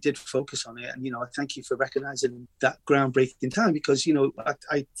really did focus on it. And, you know, I thank you for recognizing that groundbreaking time, because, you know,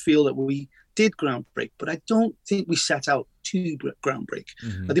 I feel that we did groundbreak, but I don't think we set out to groundbreak.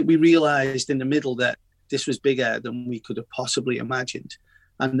 I think we realized in the middle that this was bigger than we could have possibly imagined,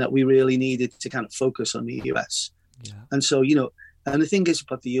 and that we really needed to kind of focus on the US. And so, you know, and the thing is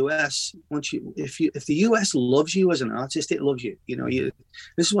about the US, if the US loves you as an artist, it loves you. You know,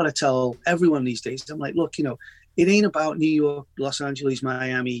 this is what I tell everyone these days. I'm like, look, you know, it ain't about New York, Los Angeles,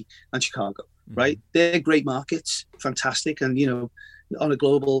 Miami, and Chicago, right? They're great markets, fantastic, and, you know, on a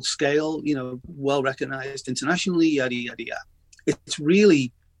global scale, you know, well recognized internationally, yada, yada, yada. It's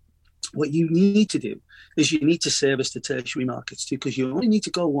really what you need to do is you need to service the tertiary markets too, because you only need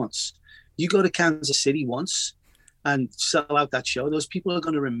to go once. You go to Kansas City once and sell out that show, those people are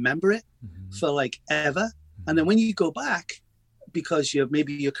going to remember it for like ever. And then when you go back, because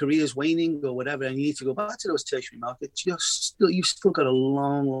maybe your career is waning or whatever, and you need to go back to those tertiary markets, you've still got a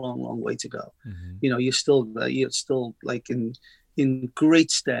long way to go. You know, you're still like in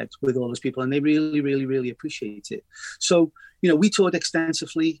great stead with all those people, and they really appreciate it. So, you know, we toured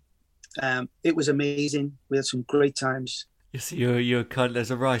extensively. It was amazing. We had some great times. You're kind of,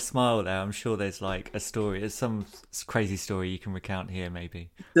 there's a wry smile there. I'm sure there's like a story. There's some crazy story you can recount here, maybe.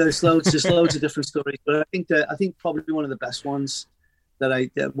 There's loads of different stories, but I think probably one of the best ones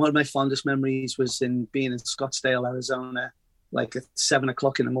one of my fondest memories was in being in Scottsdale, Arizona, like at 7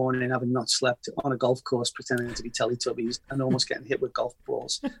 o'clock in the morning, having not slept, on a golf course, pretending to be Teletubbies and almost getting hit with golf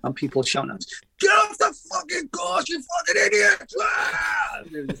balls, and people shouting at us, "Get off the fucking course, you fucking idiot!"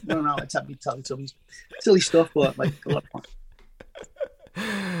 And they just run out and be Teletubbies. Silly stuff, but like a lot of fun.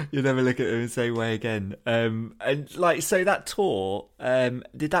 You'll never look at them and say way again. And like, so that tour,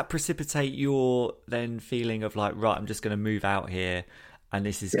 did that precipitate your then feeling of like, right, I'm just going to move out here and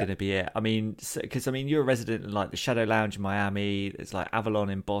this is going to be it? I mean, because you're a resident in like the Shadow Lounge in Miami. There's like Avalon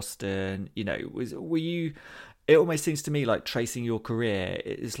in Boston. You know, were you it almost seems to me like tracing your career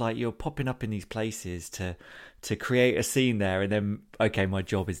is like you're popping up in these places to create a scene there, and then, okay, my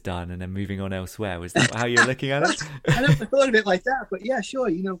job is done, and then moving on elsewhere. Was that how you're looking at it? I never thought of it like that, but yeah, sure.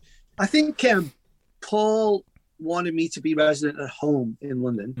 I think Paul wanted me to be resident at home in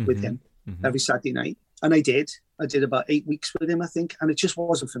London with him every Saturday night, and I did. I did about 8 weeks with him, I think, and it just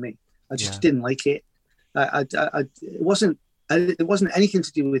wasn't for me. I just didn't like it. It wasn't anything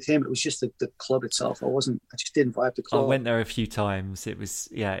to do with him. It was just the club itself. I just didn't vibe the club. I went there a few times. It was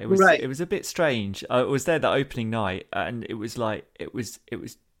right. It was a bit strange. I was there that opening night, and it was I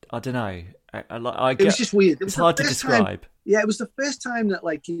don't know. It was just weird. It's hard to describe. It was the first time that,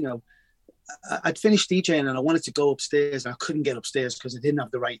 I'd finished DJing and I wanted to go upstairs, and I couldn't get upstairs because I didn't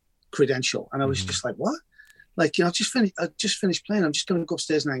have the right credential. And I was just like, what? I just finished playing. I'm just going to go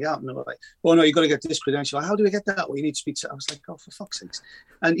upstairs and hang out. And they were like, oh no, you got to get this credential. How do I get that? Well, you need to speak to. I was like, oh, for fuck's sakes.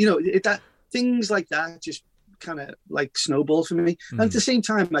 And that things like that just kind of snowballed for me. And at the same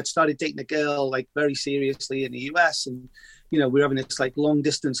time, I'd started dating a girl very seriously in the US, and we were having this long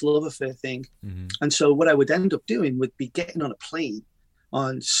distance love affair thing. And so what I would end up doing would be getting on a plane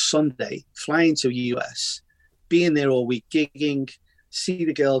on Sunday, flying to US, being there all week, gigging, see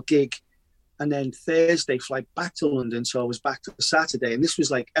the girl, gig, and then Thursday fly back to London. So I was back to Saturday, and this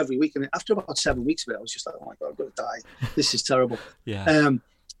was every week. And after about 7 weeks of it, I was just like, oh my God, I'm going to die. This is terrible. And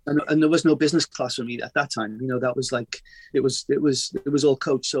there was no business class for me at that time. That was it was all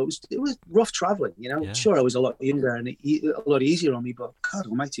coach. So it was rough traveling, Sure, I was a lot younger and a lot easier on me, but God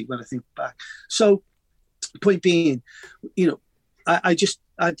almighty, when I think back. So point being, it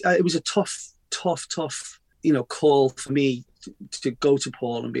was a tough, call for me to go to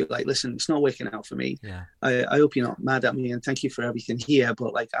Paul and be like, listen, it's not working out for me. I hope you're not mad at me, and thank you for everything here,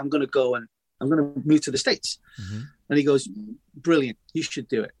 but I'm going to go and I'm going to move to the States. And he goes, brilliant, you should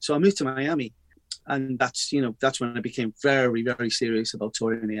do it. So I moved to Miami, and that's when I became very, very serious about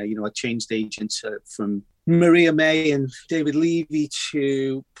touring here. I changed agents from Maria May and David Levy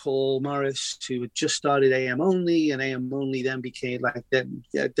to Paul Morris, who had just started AM Only, and AM Only then became then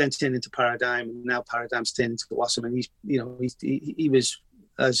turned into Paradigm, and now Paradigm's turned into Wasserman. And he was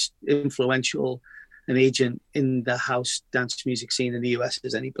as influential an agent in the house dance music scene in the US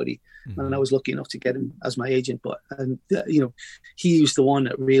as anybody. And I was lucky enough to get him as my agent. But he was the one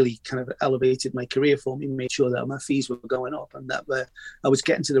that really kind of elevated my career for me, made sure that my fees were going up and that I was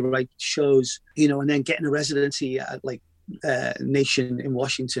getting to the right shows, and then getting a residency at Nation in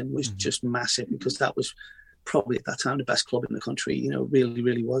Washington was just massive, because that was probably at that time the best club in the country. Really,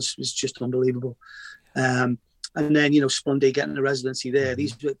 really was. It was just unbelievable. And then, Splunday getting a residency there.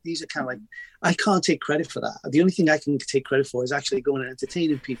 These are kind of I can't take credit for that. The only thing I can take credit for is actually going and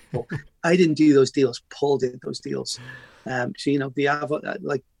entertaining people. I didn't do those deals. Paul did those deals.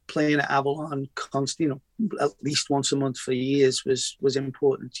 The playing at Avalon at least once a month for years was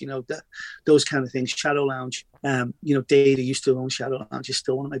important. Those kind of things. Shadow Lounge. Data used to own Shadow Lounge. Is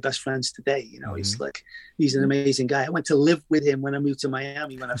still one of my best friends today. He's an amazing guy. I went to live with him when I moved to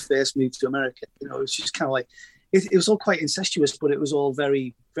Miami, when I first moved to America. It was just kind of it was all quite incestuous, but it was all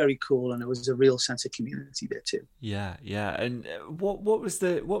very, very cool, and there was a real sense of community there too. Yeah. And what was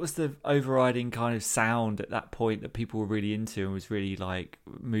the overriding kind of sound at that point that people were really into and was really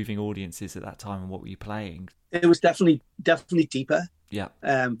moving audiences at that time? And what were you playing? It was definitely deeper. Yeah.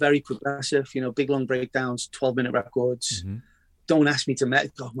 Very progressive. Big long breakdowns, 12-minute records. Don't ask me to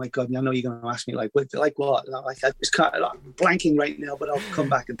oh my God, I know you're going to ask me what? I just can't. I'm blanking right now, but I'll come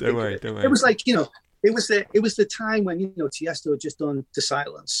back and don't worry. It was it was the time when Tiesto had just done The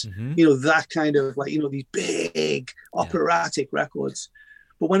Silence, that kind of these big operatic records.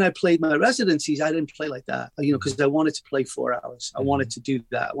 But when I played my residencies, I didn't play like that, because I wanted to play 4 hours. I wanted to do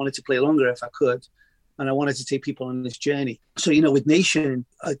that. I wanted to play longer if I could, and I wanted to take people on this journey. So with Nation,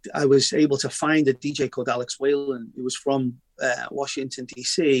 I was able to find a DJ called Alex Whalen, who was from Washington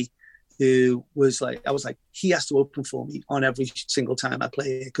DC. Who was he has to open for me on every single time I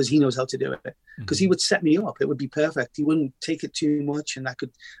play it, because he knows how to do it. Because he would set me up. It would be perfect. He wouldn't take it too much, and I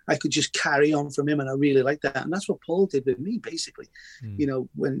could just carry on from him, and I really like that. And that's what Paul did with me, basically.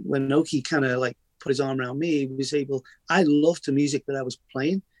 When Oki kind of put his arm around me, he was able. I loved the music that I was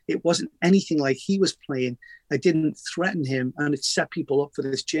playing. It wasn't anything like he was playing. I didn't threaten him, and it set people up for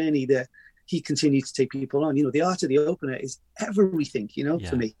this journey that he continued to take people on. The art of the opener is everything,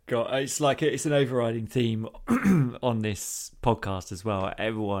 for me. God, it's an overriding theme on this podcast as well.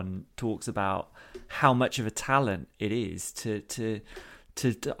 Everyone talks about how much of a talent it is to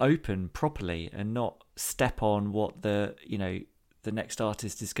open properly and not step on what the next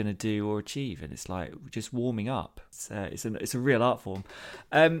artist is going to do or achieve, and it's just warming up. It's a real art form.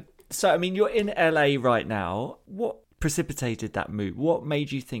 So, I mean, you're in LA right now. What precipitated that move? What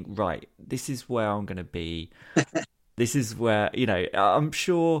made you think, right, this is where I'm going to be? This is where, you know, I'm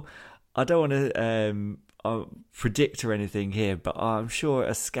sure, I don't want to predict or anything here, but I'm sure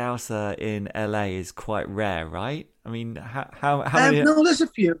a Scouser in LA is quite rare, right? I mean, how many? No, there's a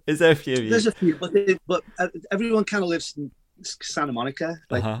few. Is there a few of you? There's a few, but everyone kind of lives in Santa Monica.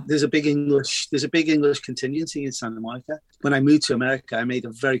 Like there's a big English contingency in Santa Monica. When I moved to America, I made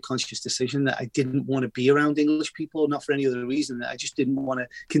a very conscious decision that I didn't want to be around English people, not for any other reason. That I just didn't want to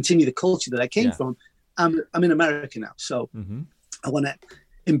continue the culture that I came from. I'm in America now, so I want to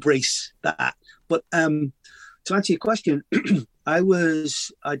embrace that. But to answer your question, I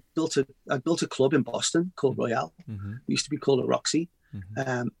built a club in Boston called Royale. It used to be called a Roxy.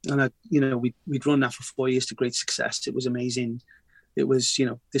 And we'd run that for 4 years to great success. It was amazing. It was,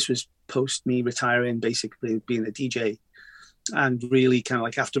 this was post me retiring, basically being a DJ, and really kind of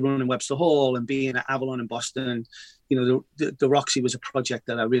like after running Webster Hall and being at Avalon in Boston, the Roxy was a project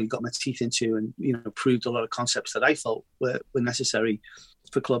that I really got my teeth into, and proved a lot of concepts that I felt were necessary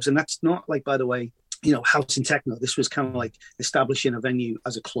for clubs. And that's not like, by the way, house and techno. This was kind of like establishing a venue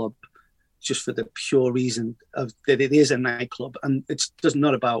as a club, just for the pure reason of that it is a nightclub, and it's just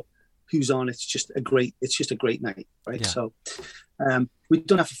not about who's on. It's just a great night, right? Yeah. So we've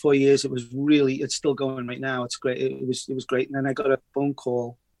done that for 4 years. It's still going right now. It's great. It was great. And then I got a phone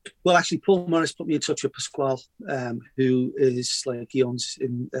call. Well, actually, Paul Morris put me in touch with Pasquale, who is he owns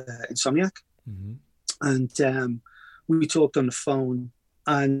Insomniac, and we talked on the phone,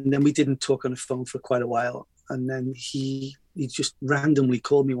 and then we didn't talk on the phone for quite a while, and then he just randomly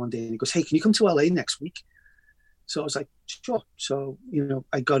called me one day and he goes, "Hey, can you come to LA next week?" So I was like, "Sure." So,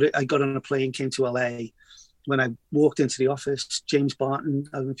 I got on a plane, came to LA. When I walked into the office, James Barton,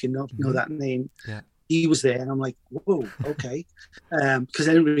 I don't know if you know that name. Yeah. He was there, and I'm like, "Whoa, okay." Because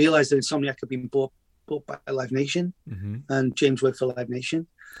I didn't realize that Insomniac had been bought by Live Nation, and James worked for Live Nation.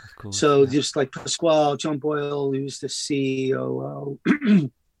 Cool. So just like Pasquale, John Boyle, who's the CEO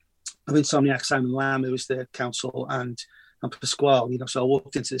of Insomniac, Simon Lamb, who was the counsel, and Pasquale, so I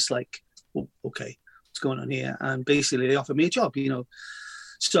walked into this like, oh, okay, what's going on here? And basically they offered me a job,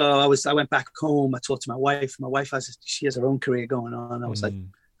 So I went back home. I talked to my wife. My wife has her own career going on. I was like,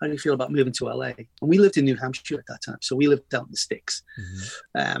 how do you feel about moving to LA? And we lived in New Hampshire at that time, so we lived out in the sticks.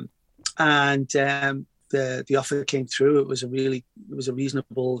 The offer came through. It was a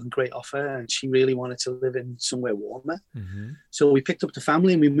reasonable and great offer, and she really wanted to live in somewhere warmer. So we picked up the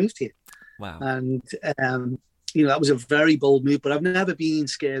family and we moved here. Wow! And that was a very bold move, but I've never been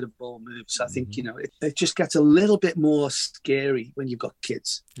scared of bold moves. I think it just gets a little bit more scary when you've got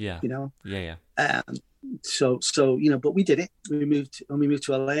kids. Yeah. So but we did it. We moved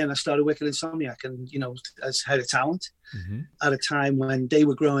to LA, and I started working in Insomniac, and as head of talent at a time when they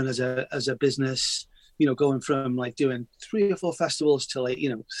were growing as a business. Going from like doing 3 or 4 festivals to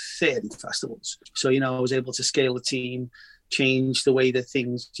 30 festivals. So, I was able to scale the team, change the way that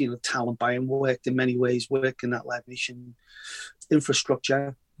things, talent buying worked in many ways, work in that Live Nation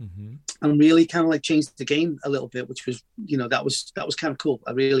infrastructure, and really kind of like changed the game a little bit, which was, that was kind of cool.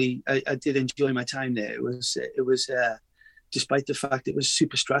 I did enjoy my time there. It was despite the fact it was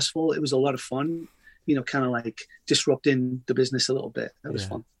super stressful, it was a lot of fun, kind of like disrupting the business a little bit. That was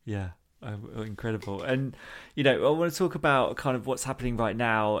fun. Yeah. Incredible. And I want to talk about kind of what's happening right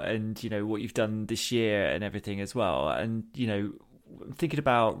now, and what you've done this year and everything as well. And thinking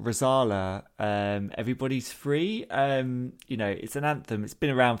about Rosala, Everybody's Free, it's an anthem. It's been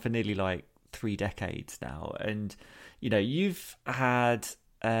around for nearly like 3 decades now, and you've had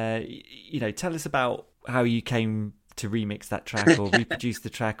tell us about how you came to remix that track or reproduce the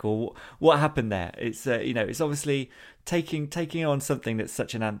track, or what happened there. It's it's obviously taking on something that's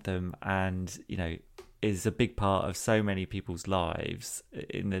such an anthem, and is a big part of so many people's lives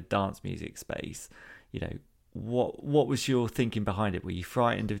in the dance music space. What was your thinking behind it? Were you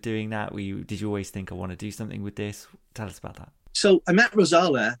frightened of doing that? Did you always think, I want to do something with this? Tell us about that. So I met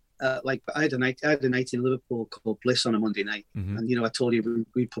Rosala. I had a night in Liverpool called Bliss on a Monday night, and I told you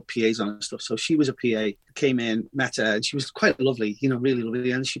we put PAs on and stuff. So she was a PA, came in, met her, and she was quite lovely, really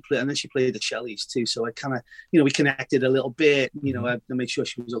lovely. And then she played the Shellys too. So I kind of, we connected a little bit. I made sure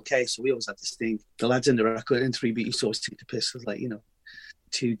she was okay. So we always had this thing. The lads in the record in 3 Beat used to always take the piss. It was like,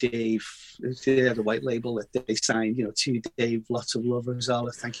 to Dave, they had a white label that they signed. To Dave, lots of love,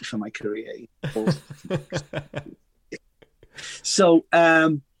 Rosala. Thank you for my career. So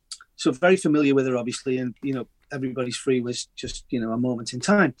very familiar with her, obviously, and Everybody's Free was just a moment in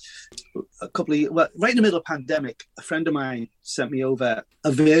time. Right in the middle of pandemic, a friend of mine sent me over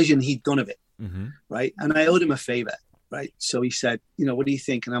a version he'd done of it, right? And I owed him a favor, right? So he said, what do you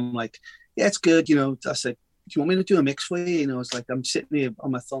think? And I'm like, yeah, it's good. I said, do you want me to do a mix for you? It's like, I'm sitting here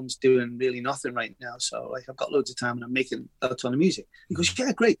on my thumbs doing really nothing right now. So like, I've got loads of time and I'm making a ton of music. He goes,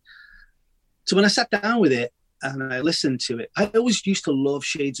 yeah, great. So when I sat down with it and I listened to it, I always used to love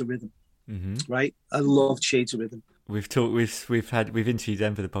Shades of Rhythm, right? I loved Shades of Rhythm. We've interviewed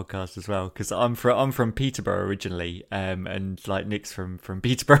them for the podcast as well, because I'm from Peterborough originally, and like Nick's from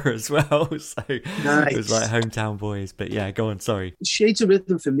Peterborough as well, so nice. It was like hometown boys. But yeah, go on. Sorry. Shades of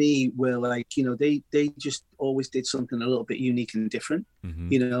Rhythm for me were like, they just always did something a little bit unique and different.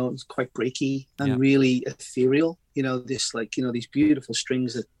 It was quite breaky and really ethereal. This like these beautiful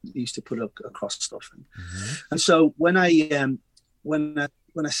strings that they used to put up across stuff, and so when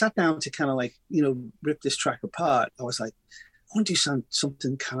I sat down to kind of like, rip this track apart, I was like, I want to do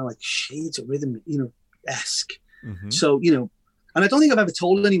something kind of like Shades of Rhythm, esque. So, and I don't think I've ever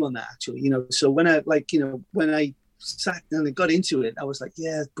told anyone that actually, so when I sat down and got into it, I was like,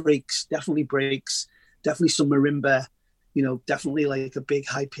 yeah, breaks, definitely some marimba, definitely like a big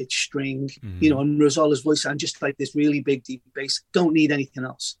high pitched string, and Rosala's voice and just like this really big, deep bass. Don't need anything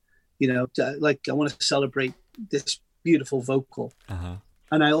else, like I want to celebrate this beautiful vocal.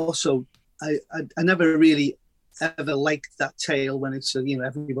 And I also, I never really ever liked that tail when it's,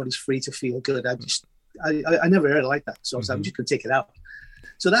 everybody's free to feel good. I never really liked that. So I was like, I'm just going to take it out.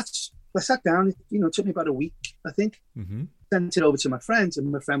 So I sat down, it took me about a week, I think. Sent it over to my friends and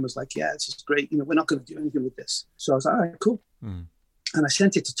my friend was like, yeah, this is great. We're not going to do anything with this. So I was like, all right, cool. And I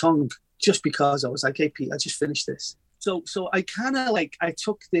sent it to Tongue just because I was like, hey, Pete, I just finished this. So I kind of like, I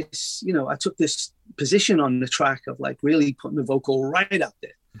took this position on the track of like really putting the vocal right up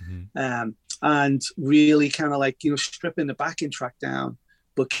there, and really kind of like, stripping the backing track down,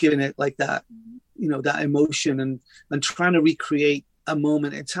 but giving it like that, that emotion and trying to recreate a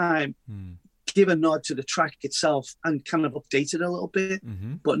moment in time, give a nod to the track itself and kind of update it a little bit,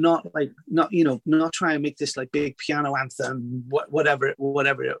 but not try and make this like big piano anthem, whatever,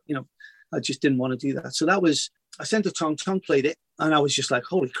 I just didn't want to do that. So I sent it to Tongue played it, and I was just like,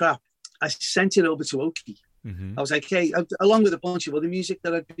 holy crap. I sent it over to Oki. I was like, hey, along with a bunch of other music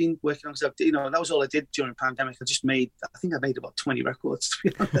that I've been working on, because that was all I did during the pandemic. I think I made about 20 records, to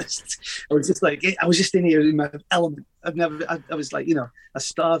be honest. I was just in here in my element. I was like, a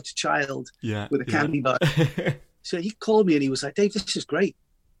starved child with a candy bar. So he called me and he was like, Dave, this is great.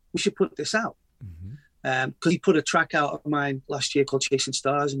 We should put this out. Because he put a track out of mine last year called Chasing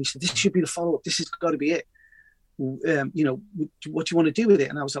Stars, and he said, this should be the follow-up. This has got to be it. What do you want to do with it?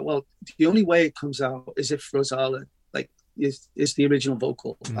 And I was like, well, the only way it comes out is if Rosala is the original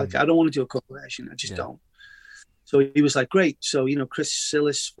vocal. Like, I don't want to do a cover version. I just don't. So he was like, great. So, Chris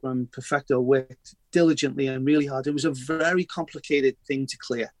Sillis from Perfecto worked diligently and really hard. It was a very complicated thing to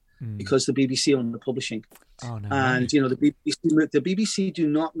clear because the BBC owned the publishing. Oh, no, and, the BBC do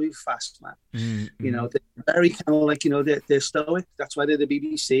not move fast, man. They're very kind of like, they're stoic. That's why they're the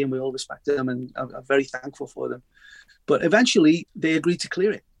BBC, and we all respect them, and I'm very thankful for them. But eventually they agreed to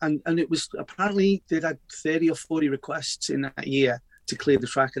clear it. And it was apparently they had 30 or 40 requests in that year to clear the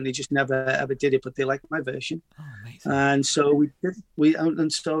track, and they just never ever did it, but they liked my version. Oh, amazing. And so we did,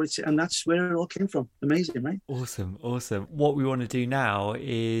 and that's where it all came from. Amazing, right? Awesome. What we want to do now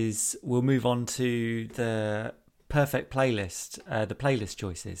is we'll move on to the perfect playlist, the playlist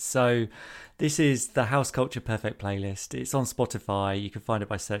choices. So this is the House Culture Perfect Playlist. It's on Spotify. You can find it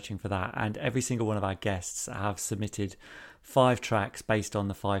by searching for that, and every single one of our guests have submitted 5 tracks based on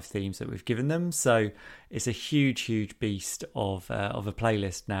the 5 themes that we've given them. So it's a huge beast of a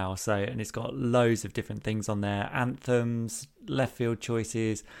playlist now. So, and it's got loads of different things on there: anthems, left field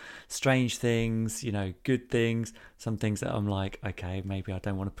choices, strange things, good things, some things that I'm like, okay, maybe I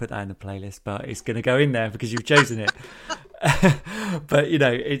don't want to put that in the playlist, but it's going to go in there because you've chosen it. But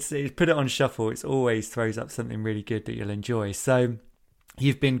it's put it on shuffle. It always throws up something really good that you'll enjoy. So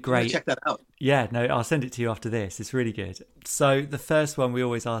you've been great. Check that out. Yeah, no, I'll send it to you after this. It's really good. So the first one we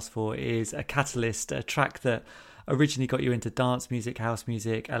always ask for is a catalyst, a track that originally got you into dance music, house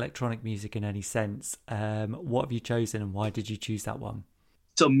music, electronic music in any sense. What have you chosen, and why did you choose that one?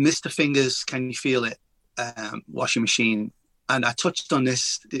 So Mr. Fingers, Can You Feel It? Washing Machine. And I touched on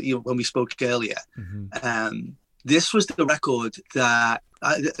this when we spoke earlier. This was the record that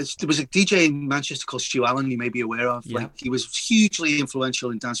there was a DJ in Manchester called Stu Allen, you may be aware of. Yeah. Like, he was hugely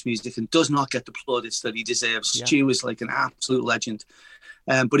influential in dance music and does not get the plaudits that he deserves. Yeah. Stu is like an absolute legend.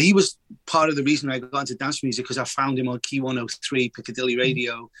 But he was part of the reason I got into dance music, because I found him on Key 103 Piccadilly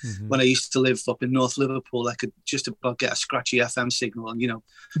Radio when I used to live up in North Liverpool. I could just about get a scratchy FM signal, and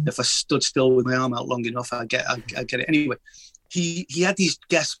if I stood still with my arm out long enough, I'd get it anyway. he had these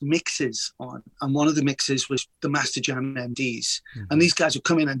guest mixes on, and one of the mixes was the Master Jam MDs. And these guys would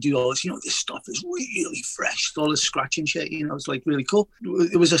come in and do all this, this stuff is really fresh, all this scratching shit, it's like really cool.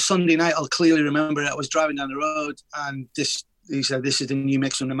 It was a Sunday night, I'll clearly remember it. I was driving down the road, and he said, this is the new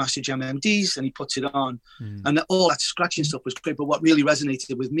mix from the Master Jam MDs, and he puts it on. And all that scratching stuff was great, but what really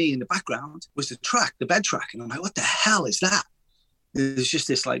resonated with me in the background was the bed track. And I'm like, what the hell is that? There's just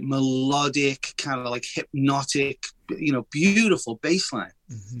this like melodic, kind of like hypnotic, beautiful bass line.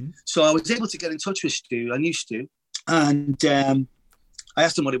 So I was able to get in touch with Stu. I knew Stu. And I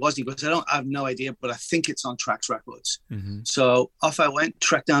asked him what it was. He goes, I have no idea, but I think it's on Trax Records. So off I went,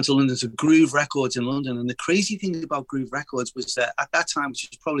 trekked down to London to Groove Records in London. And the crazy thing about Groove Records was that at that time, which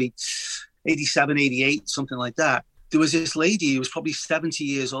was probably 87, 88, something like that, there was this lady who was probably 70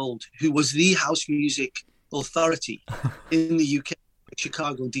 years old who was the house music authority in the UK,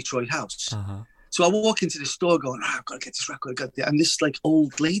 Chicago and Detroit house. So I walk into the store going, I've got to get this record. And this like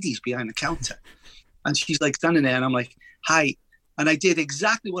old lady's behind the counter. And she's like standing there, and I'm like, hi. And I did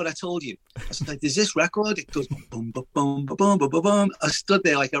exactly what I told you. I was like, "Is this record?" It goes boom, boom, boom, boom, boom, boom, boom. I stood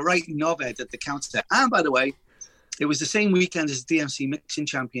there like a right knobhead at the counter. And by the way, it was the same weekend as the DMC Mixing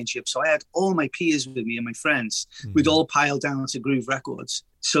Championship. So I had all my peers with me and my friends. We'd all piled down to Groove Records.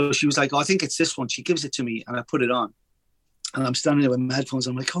 So she was like, I think it's this one. She gives it to me, and I put it on. And I'm standing there with my headphones.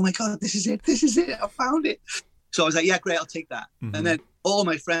 I'm like, oh my God, this is it. This is it. I found it. So I was like, yeah, great, I'll take that. And then all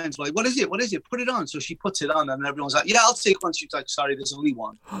my friends were like, what is it? What is it? Put it on. So she puts it on, and everyone's like, yeah, I'll take one. She's like, sorry, there's only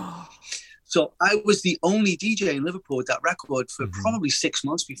one. So I was the only DJ in Liverpool with that record for probably 6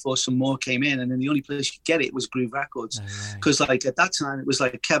 months before some more came in. And then the only place you could get it was Groove Records. Because like at that time, it was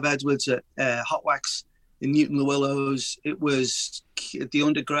like Kev Edwards at Hot Wax in Newton Le Willows. It was the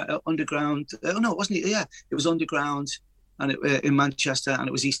Underground. Oh, no, it wasn't. Yeah, it was Underground. And in Manchester, and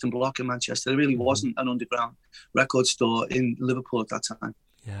it was Eastern Bloc in Manchester. There really wasn't an underground record store in Liverpool at that time.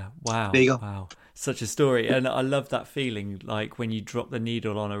 Yeah, wow. There you go. Wow. Such a story. And I love that feeling, like when you drop the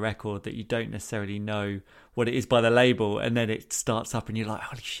needle on a record that you don't necessarily know what it is by the label, and then it starts up and you're like,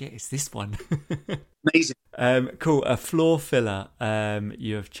 holy shit, it's this one. Amazing. Cool. A floor filler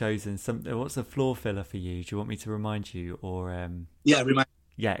you have chosen. What's a floor filler for you? Do you want me to remind you? Or Yeah, remind.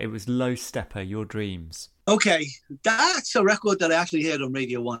 Yeah, it was Low Stepper, Your Dreams. Okay, that's a record that I actually heard on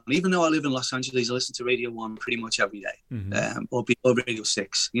Radio 1. Even though I live in Los Angeles, I listen to Radio 1 pretty much every day, or Radio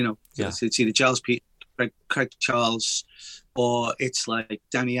 6. It's either Giles Peter, Craig Charles, or it's like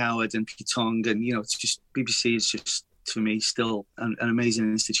Danny Howard and Pete Tong, and it's just BBC is just for me still an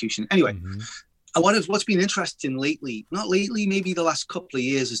amazing institution. Anyway, what's been interesting lately, not lately, maybe the last couple of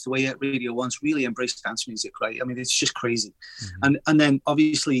years, is the way Radio 1's really embraced dance music, right? I mean, it's just crazy, and then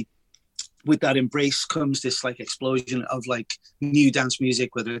obviously, with that embrace comes this like explosion of like new dance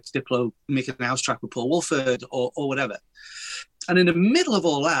music, whether it's Diplo making an house track with Paul Wolford or whatever. And in the middle of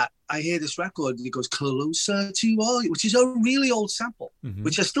all that, I hear this record that goes Closer to All, which is a really old sample,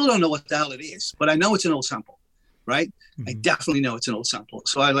 which I still don't know what the hell it is, but I know it's an old sample, right? I definitely know it's an old sample.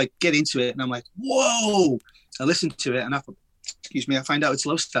 So I like get into it and I'm like, whoa, I listen to it and I find out it's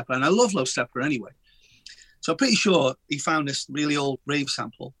Low Stepper, and I love Low Stepper anyway. So I'm pretty sure he found this really old rave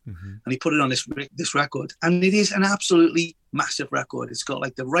sample and he put it on this record. And it is an absolutely massive record. It's got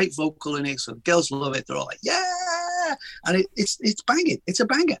like the right vocal in it. So the girls love it. They're all like, yeah. And it's banging. It's a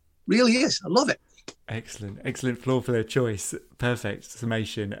banger. Really is. I love it. Excellent floor filler choice. Perfect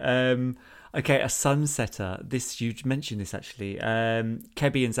summation. Okay, a sunsetter. You mentioned this actually.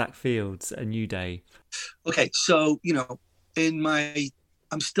 Kebby and Zach Fields, A New Day. Okay, so,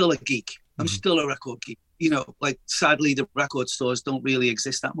 I'm still a geek. I'm still a record geek. Like sadly, the record stores don't really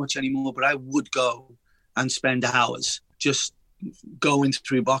exist that much anymore, but I would go and spend hours just going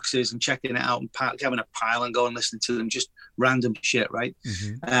through boxes and checking it out and having a pile and go and listening to them, just random shit, right?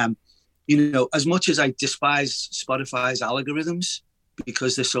 As much as I despise Spotify's algorithms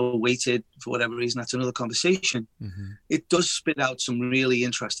because they're so weighted for whatever reason, that's another conversation. It does spit out some really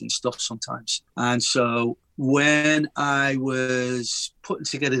interesting stuff sometimes. And so when I was putting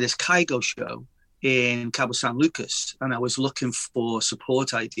together this Kygo show in Cabo San Lucas, and I was looking for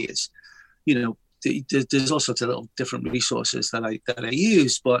support ideas, there's all sorts of little different resources that I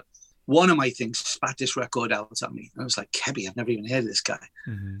use, but one of my things spat this record out at me. I was like, Kebby, I've never even heard of this guy.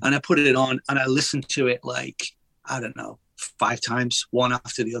 And I put it on and I listened to it like, I don't know, 5 times, one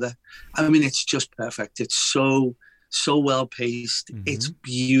after the other. I mean, it's just perfect. It's so well paced. It's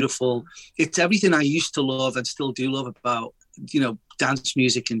beautiful. It's everything I used to love and still do love about, dance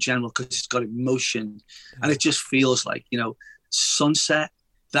music in general, because it's got emotion and it just feels like, Sunset,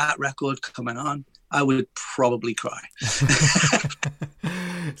 that record coming on, I would probably cry.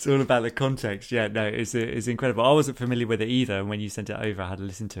 It's all about the context. Yeah, no, it's incredible. I wasn't familiar with it either. And when you sent it over, I had to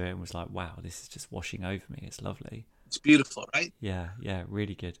listen to it and was like, wow, this is just washing over me. It's lovely. It's beautiful, right? Yeah,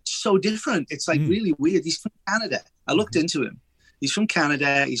 really good. So different. It's like really weird. He's from Canada. I looked into him. He's from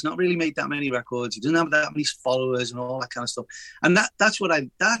Canada. He's not really made that many records. He doesn't have that many followers and all that kind of stuff. And that's what I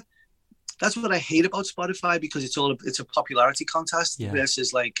hate about Spotify, because it's a popularity contest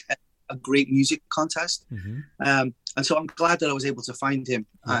versus like a great music contest. And so I'm glad that I was able to find him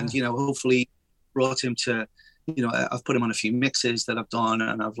and, you know, hopefully brought him to, you know, I've put him on a few mixes that I've done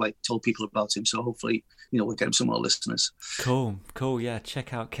and I've like told people about him. So hopefully, you know, we'll get him some more listeners. Cool. Yeah.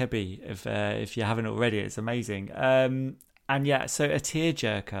 Check out Kebby if you haven't already. It's amazing. And yeah, so a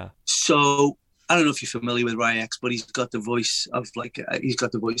tearjerker. So I don't know if you're familiar with Rai X, but he's got the voice of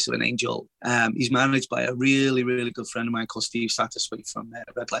an angel. He's managed by a really, really good friend of mine called Steve Satterthwaite from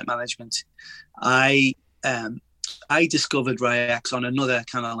Red Light Management. I discovered Rai X on another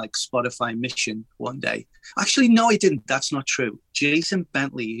kind of like Spotify mission one day. Actually, no, I didn't. That's not true. Jason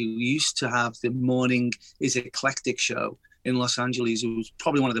Bentley, who used to have the Morning is Eclectic show in Los Angeles, who was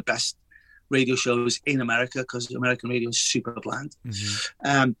probably one of the best radio shows in America, because American radio is super bland.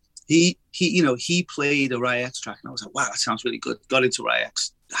 He played a Rai X track, and I was like, wow, that sounds really good. Got into Rai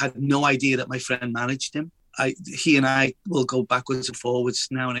X. Had no idea that my friend managed him. He and I will go backwards and forwards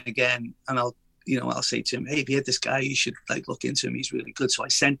now and again, and I'll say to him, hey, if you had this guy, you should like look into him. He's really good. So I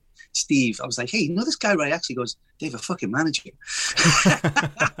sent Steve. I was like, hey, you know this guy Rai X? He goes, Dave, I fucking manage him.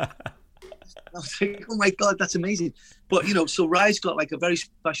 I was like, oh my God, that's amazing. But, you know, so Rai's got like a very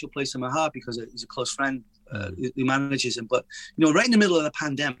special place in my heart because he's a close friend. He manages him. But, you know, right in the middle of the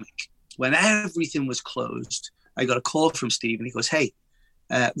pandemic, when everything was closed, I got a call from Steve and he goes, hey,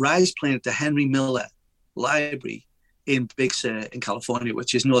 Rai's playing at the Henry Miller Library in Big Sur in California,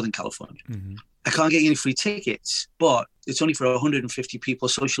 which is Northern California. I can't get you any free tickets, but it's only for 150 people,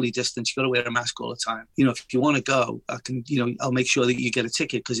 socially distanced. You got to wear a mask all the time. You know, if you want to go, I can, you know, I'll make sure that you get a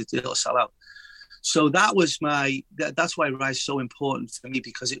ticket because it'll sell out. So that was that's why Rai's so important for me,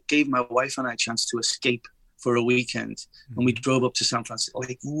 because it gave my wife and I a chance to escape for a weekend. And we drove up to San Francisco,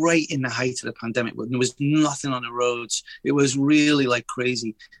 like right in the height of the pandemic. There was nothing on the roads. It was really like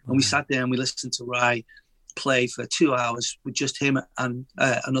crazy. And we sat there and we listened to Rai play for 2 hours with just him and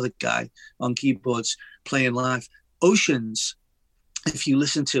another guy on keyboards playing live. Oceans, if you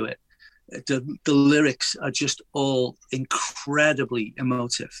listen to it, the lyrics are just all incredibly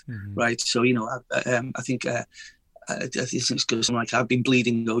emotive, right? So, you know, I think it goes something like, I've been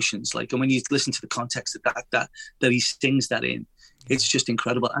bleeding oceans. Like, and when you listen to the context of that he sings that in, it's just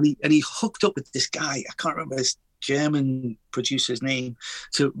incredible. And he hooked up with this guy, I can't remember his German producer's name,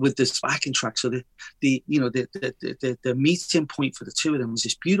 with this backing track. So the meeting point for the two of them was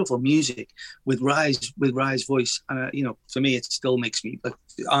this beautiful music with Rai's voice. And you know, for me, it still makes me like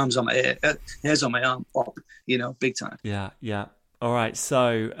arms on my hairs on my arm up, you know, big time. Yeah. All right,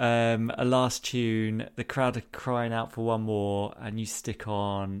 so a last tune. The crowd are crying out for one more, and you stick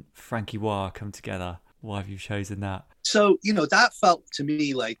on Frankie Wah, Come Together. Why have you chosen that? So, you know, that felt to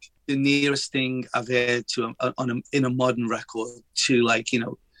me like the nearest thing I've heard to in a modern record to, like, you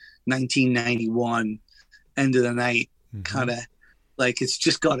know, 1991, End of the Night, kind of like, it's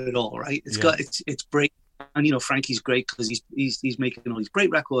just got it all, right? It's break. And, you know, Frankie's great because he's making all these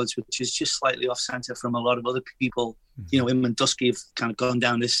great records, which is just slightly off center from a lot of other people. You know, him and Dusky have kind of gone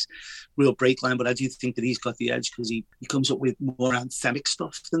down this real break line, but I do think that he's got the edge because he comes up with more anthemic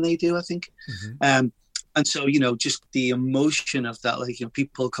stuff than they do, I think. And so, you know, just the emotion of that, like, you know,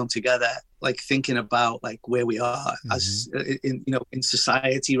 people come together, like thinking about like where we are as in, you know, in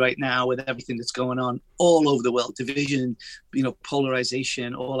society right now with everything that's going on all over the world, division, you know,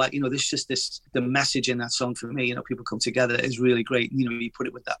 polarization, all that, you know, there's just the message in that song for me, you know, people come together is really great. You know, you put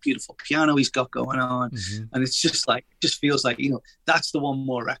it with that beautiful piano he's got going on, and it's just like, just feels like, you know, that's the one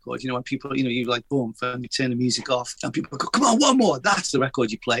more record, you know, when people, you know, you like, boom, you turn the music off and people go, come on, one more, that's the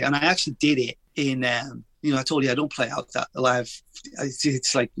record you play. And I actually did it in, you know, I told you I don't play out that live.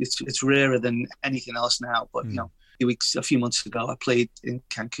 It's like, it's rarer than anything else now. But, you know, a few months ago, I played in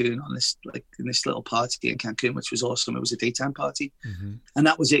Cancun on this little party in Cancun, which was awesome. It was a daytime party. And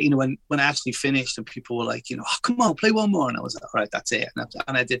that was it. You know, when I actually finished and people were like, you know, oh, come on, play one more. And I was like, all right, that's it.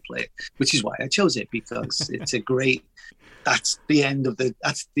 And I did play it, which is why I chose it, because it's a great, that's the end of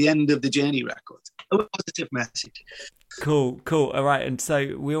the journey record. A positive message. Cool. All right. And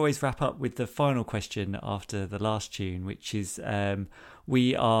so we always wrap up with the final question after the last tune, which is,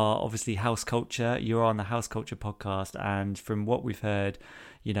 we are obviously House Culture. You're on the House Culture podcast. And from what we've heard,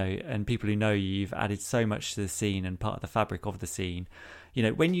 you know, and people who know you, you've added so much to the scene and part of the fabric of the scene. You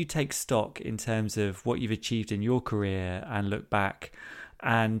know, when you take stock in terms of what you've achieved in your career and look back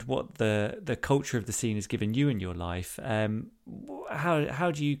and what the culture of the scene has given you in your life,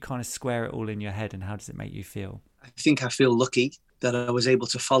 how do you kind of square it all in your head, and how does it make you feel? I think I feel lucky that I was able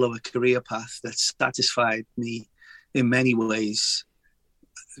to follow a career path that satisfied me in many ways,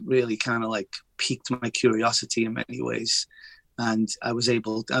 really kind of like piqued my curiosity in many ways. And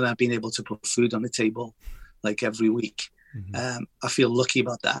I've been able to put food on the table like every week. Mm-hmm. I feel lucky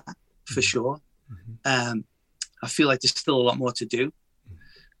about that for sure. Mm-hmm. I feel like there's still a lot more to do.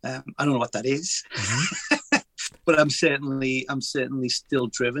 I don't know what that is, mm-hmm. but I'm certainly still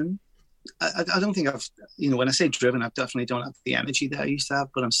driven. I don't think I've, when I say driven, I definitely don't have the energy that I used to have,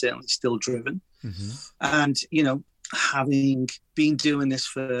 but I'm certainly still driven. Mm-hmm. And, having been doing this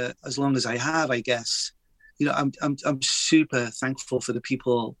for as long as I have, I guess, I'm super thankful for the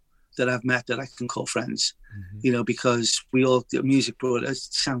people that I've met that I can call friends, mm-hmm. Because music brought us,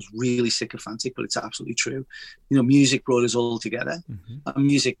 it sounds really sycophantic, but it's absolutely true. Music brought us all together. Mm-hmm. And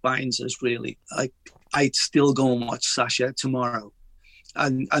music binds us really. Like, I'd still go and watch Sasha tomorrow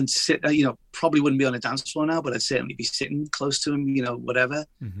and sit, probably wouldn't be on a dance floor now, but I'd certainly be sitting close to him, whatever.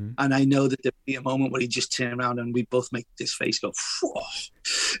 Mm-hmm. And I know that there'd be a moment where he'd just turn around and we both make this face go,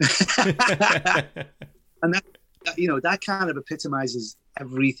 and that kind of epitomizes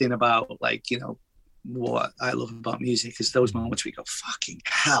everything about, what I love about music is those moments where you go, fucking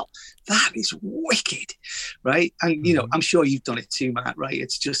hell, that is wicked, right? And, I'm sure you've done it too, Matt, right?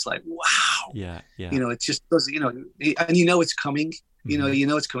 It's just like, wow. Yeah. It just does, and it's coming.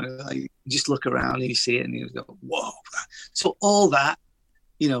 Mm-hmm. It's coming. Like, you just look around and you see it and you go, whoa. So all that,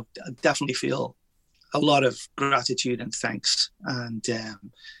 I definitely feel a lot of gratitude and thanks. And,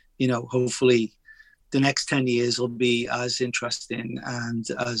 hopefully the next 10 years will be as interesting and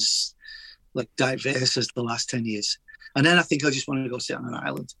as diverse as the last 10 years. And then I think I just want to go sit on an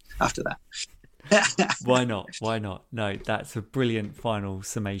island after that. Why not? No, that's a brilliant final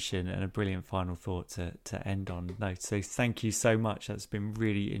summation and a brilliant final thought to end on. No, so thank you so much. That's been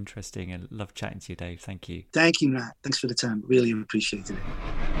really interesting and love chatting to you, Dave. Thank you. Thank you, Matt. Thanks for the time. Really appreciated it.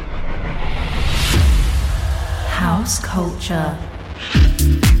 House culture.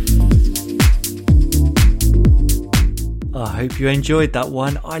 I hope you enjoyed that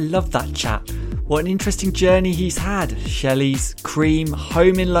one. I love that chat. What an interesting journey he's had. Shelley's, Cream,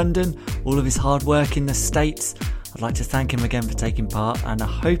 home in London, all of his hard work in the States. I'd like to thank him again for taking part, and I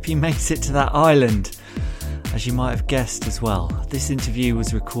hope he makes it to that island. As you might have guessed as well, this interview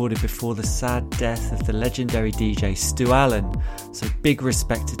was recorded before the sad death of the legendary DJ Stu Allen, so big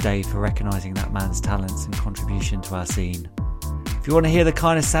respect to Dave for recognising that man's talents and contribution to our scene. If you want to hear the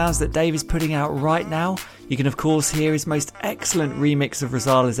kind of sounds that Dave is putting out right now, you can of course hear his most excellent remix of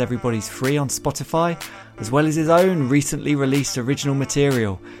Rosala's Everybody's Free on Spotify, as well as his own recently released original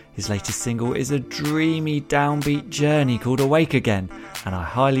material. His latest single is a dreamy downbeat journey called Awake Again, and I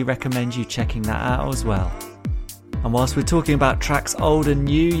highly recommend you checking that out as well. And whilst we're talking about tracks old and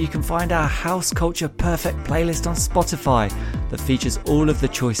new, you can find our House Culture Perfect playlist on Spotify that features all of the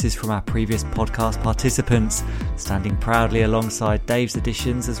choices from our previous podcast participants, standing proudly alongside Dave's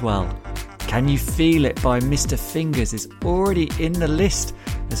additions as well. Can You Feel It by Mr. Fingers is already in the list,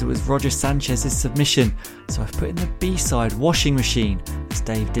 as it was Roger Sanchez's submission, so I've put in the B-side Washing Machine, as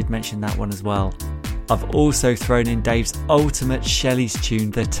Dave did mention that one as well. I've also thrown in Dave's ultimate Shelley's tune,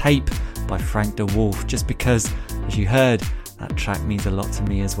 The Tape by Frank de Wolf, just because, as you heard, that track means a lot to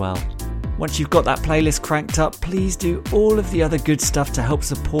me as well. Once you've got that playlist cranked up, please do all of the other good stuff to help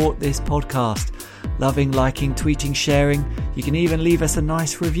support this podcast. Loving, liking, tweeting, sharing. You can even leave us a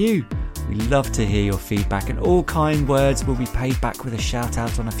nice review. We love to hear your feedback, and all kind words will be paid back with a shout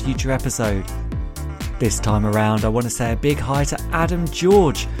out on a future episode. This time around, I want to say a big hi to Adam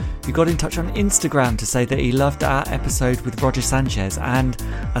George, who got in touch on Instagram to say that he loved our episode with Roger Sanchez, and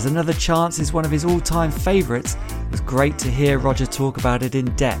as Another Chance is one of his all-time favourites, it was great to hear Roger talk about it in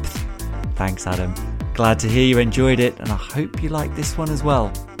depth. Thanks, Adam. Glad to hear you enjoyed it, and I hope you like this one as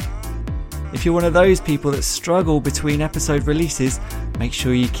well. If you're one of those people that struggle between episode releases, make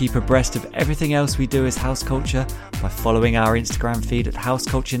sure you keep abreast of everything else we do as House Culture by following our Instagram feed at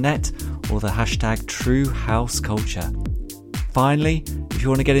HouseCultureNet or the hashtag #TrueHouseCulture. Finally, if you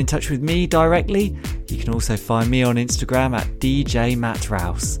want to get in touch with me directly, you can also find me on Instagram at DJ Matt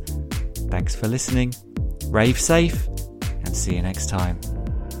Rouse. Thanks for listening, rave safe, and see you next time.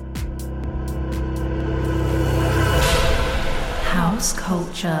 House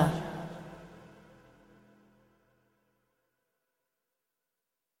Culture.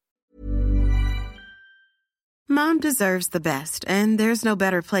 Mom deserves the best, and there's no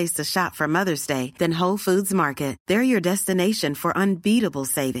better place to shop for Mother's Day than Whole Foods Market. They're your destination for unbeatable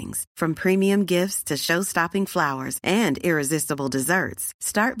savings, from premium gifts to show-stopping flowers and irresistible desserts.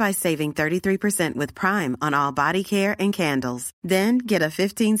 Start by saving 33% with Prime on all body care and candles. Then get a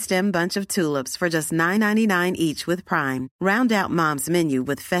 15-stem bunch of tulips for just $9.99 each with Prime. Round out Mom's menu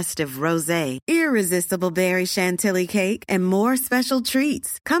with festive rosé, irresistible berry chantilly cake, and more special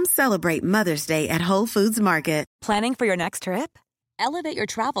treats. Come celebrate Mother's Day at Whole Foods Market. Planning for your next trip? Elevate your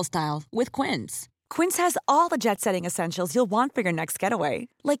travel style with Quince. Quince has all the jet-setting essentials you'll want for your next getaway,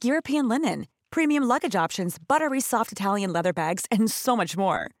 like European linen, premium luggage options, buttery soft Italian leather bags, and so much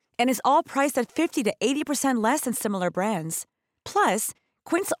more. And is all priced at 50 to 80% less than similar brands. Plus,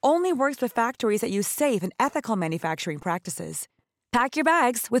 Quince only works with factories that use safe and ethical manufacturing practices. Pack your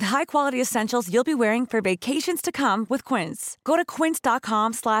bags with high-quality essentials you'll be wearing for vacations to come with Quince. Go to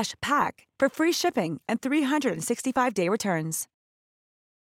quince.com/pack for free shipping and 365-day returns.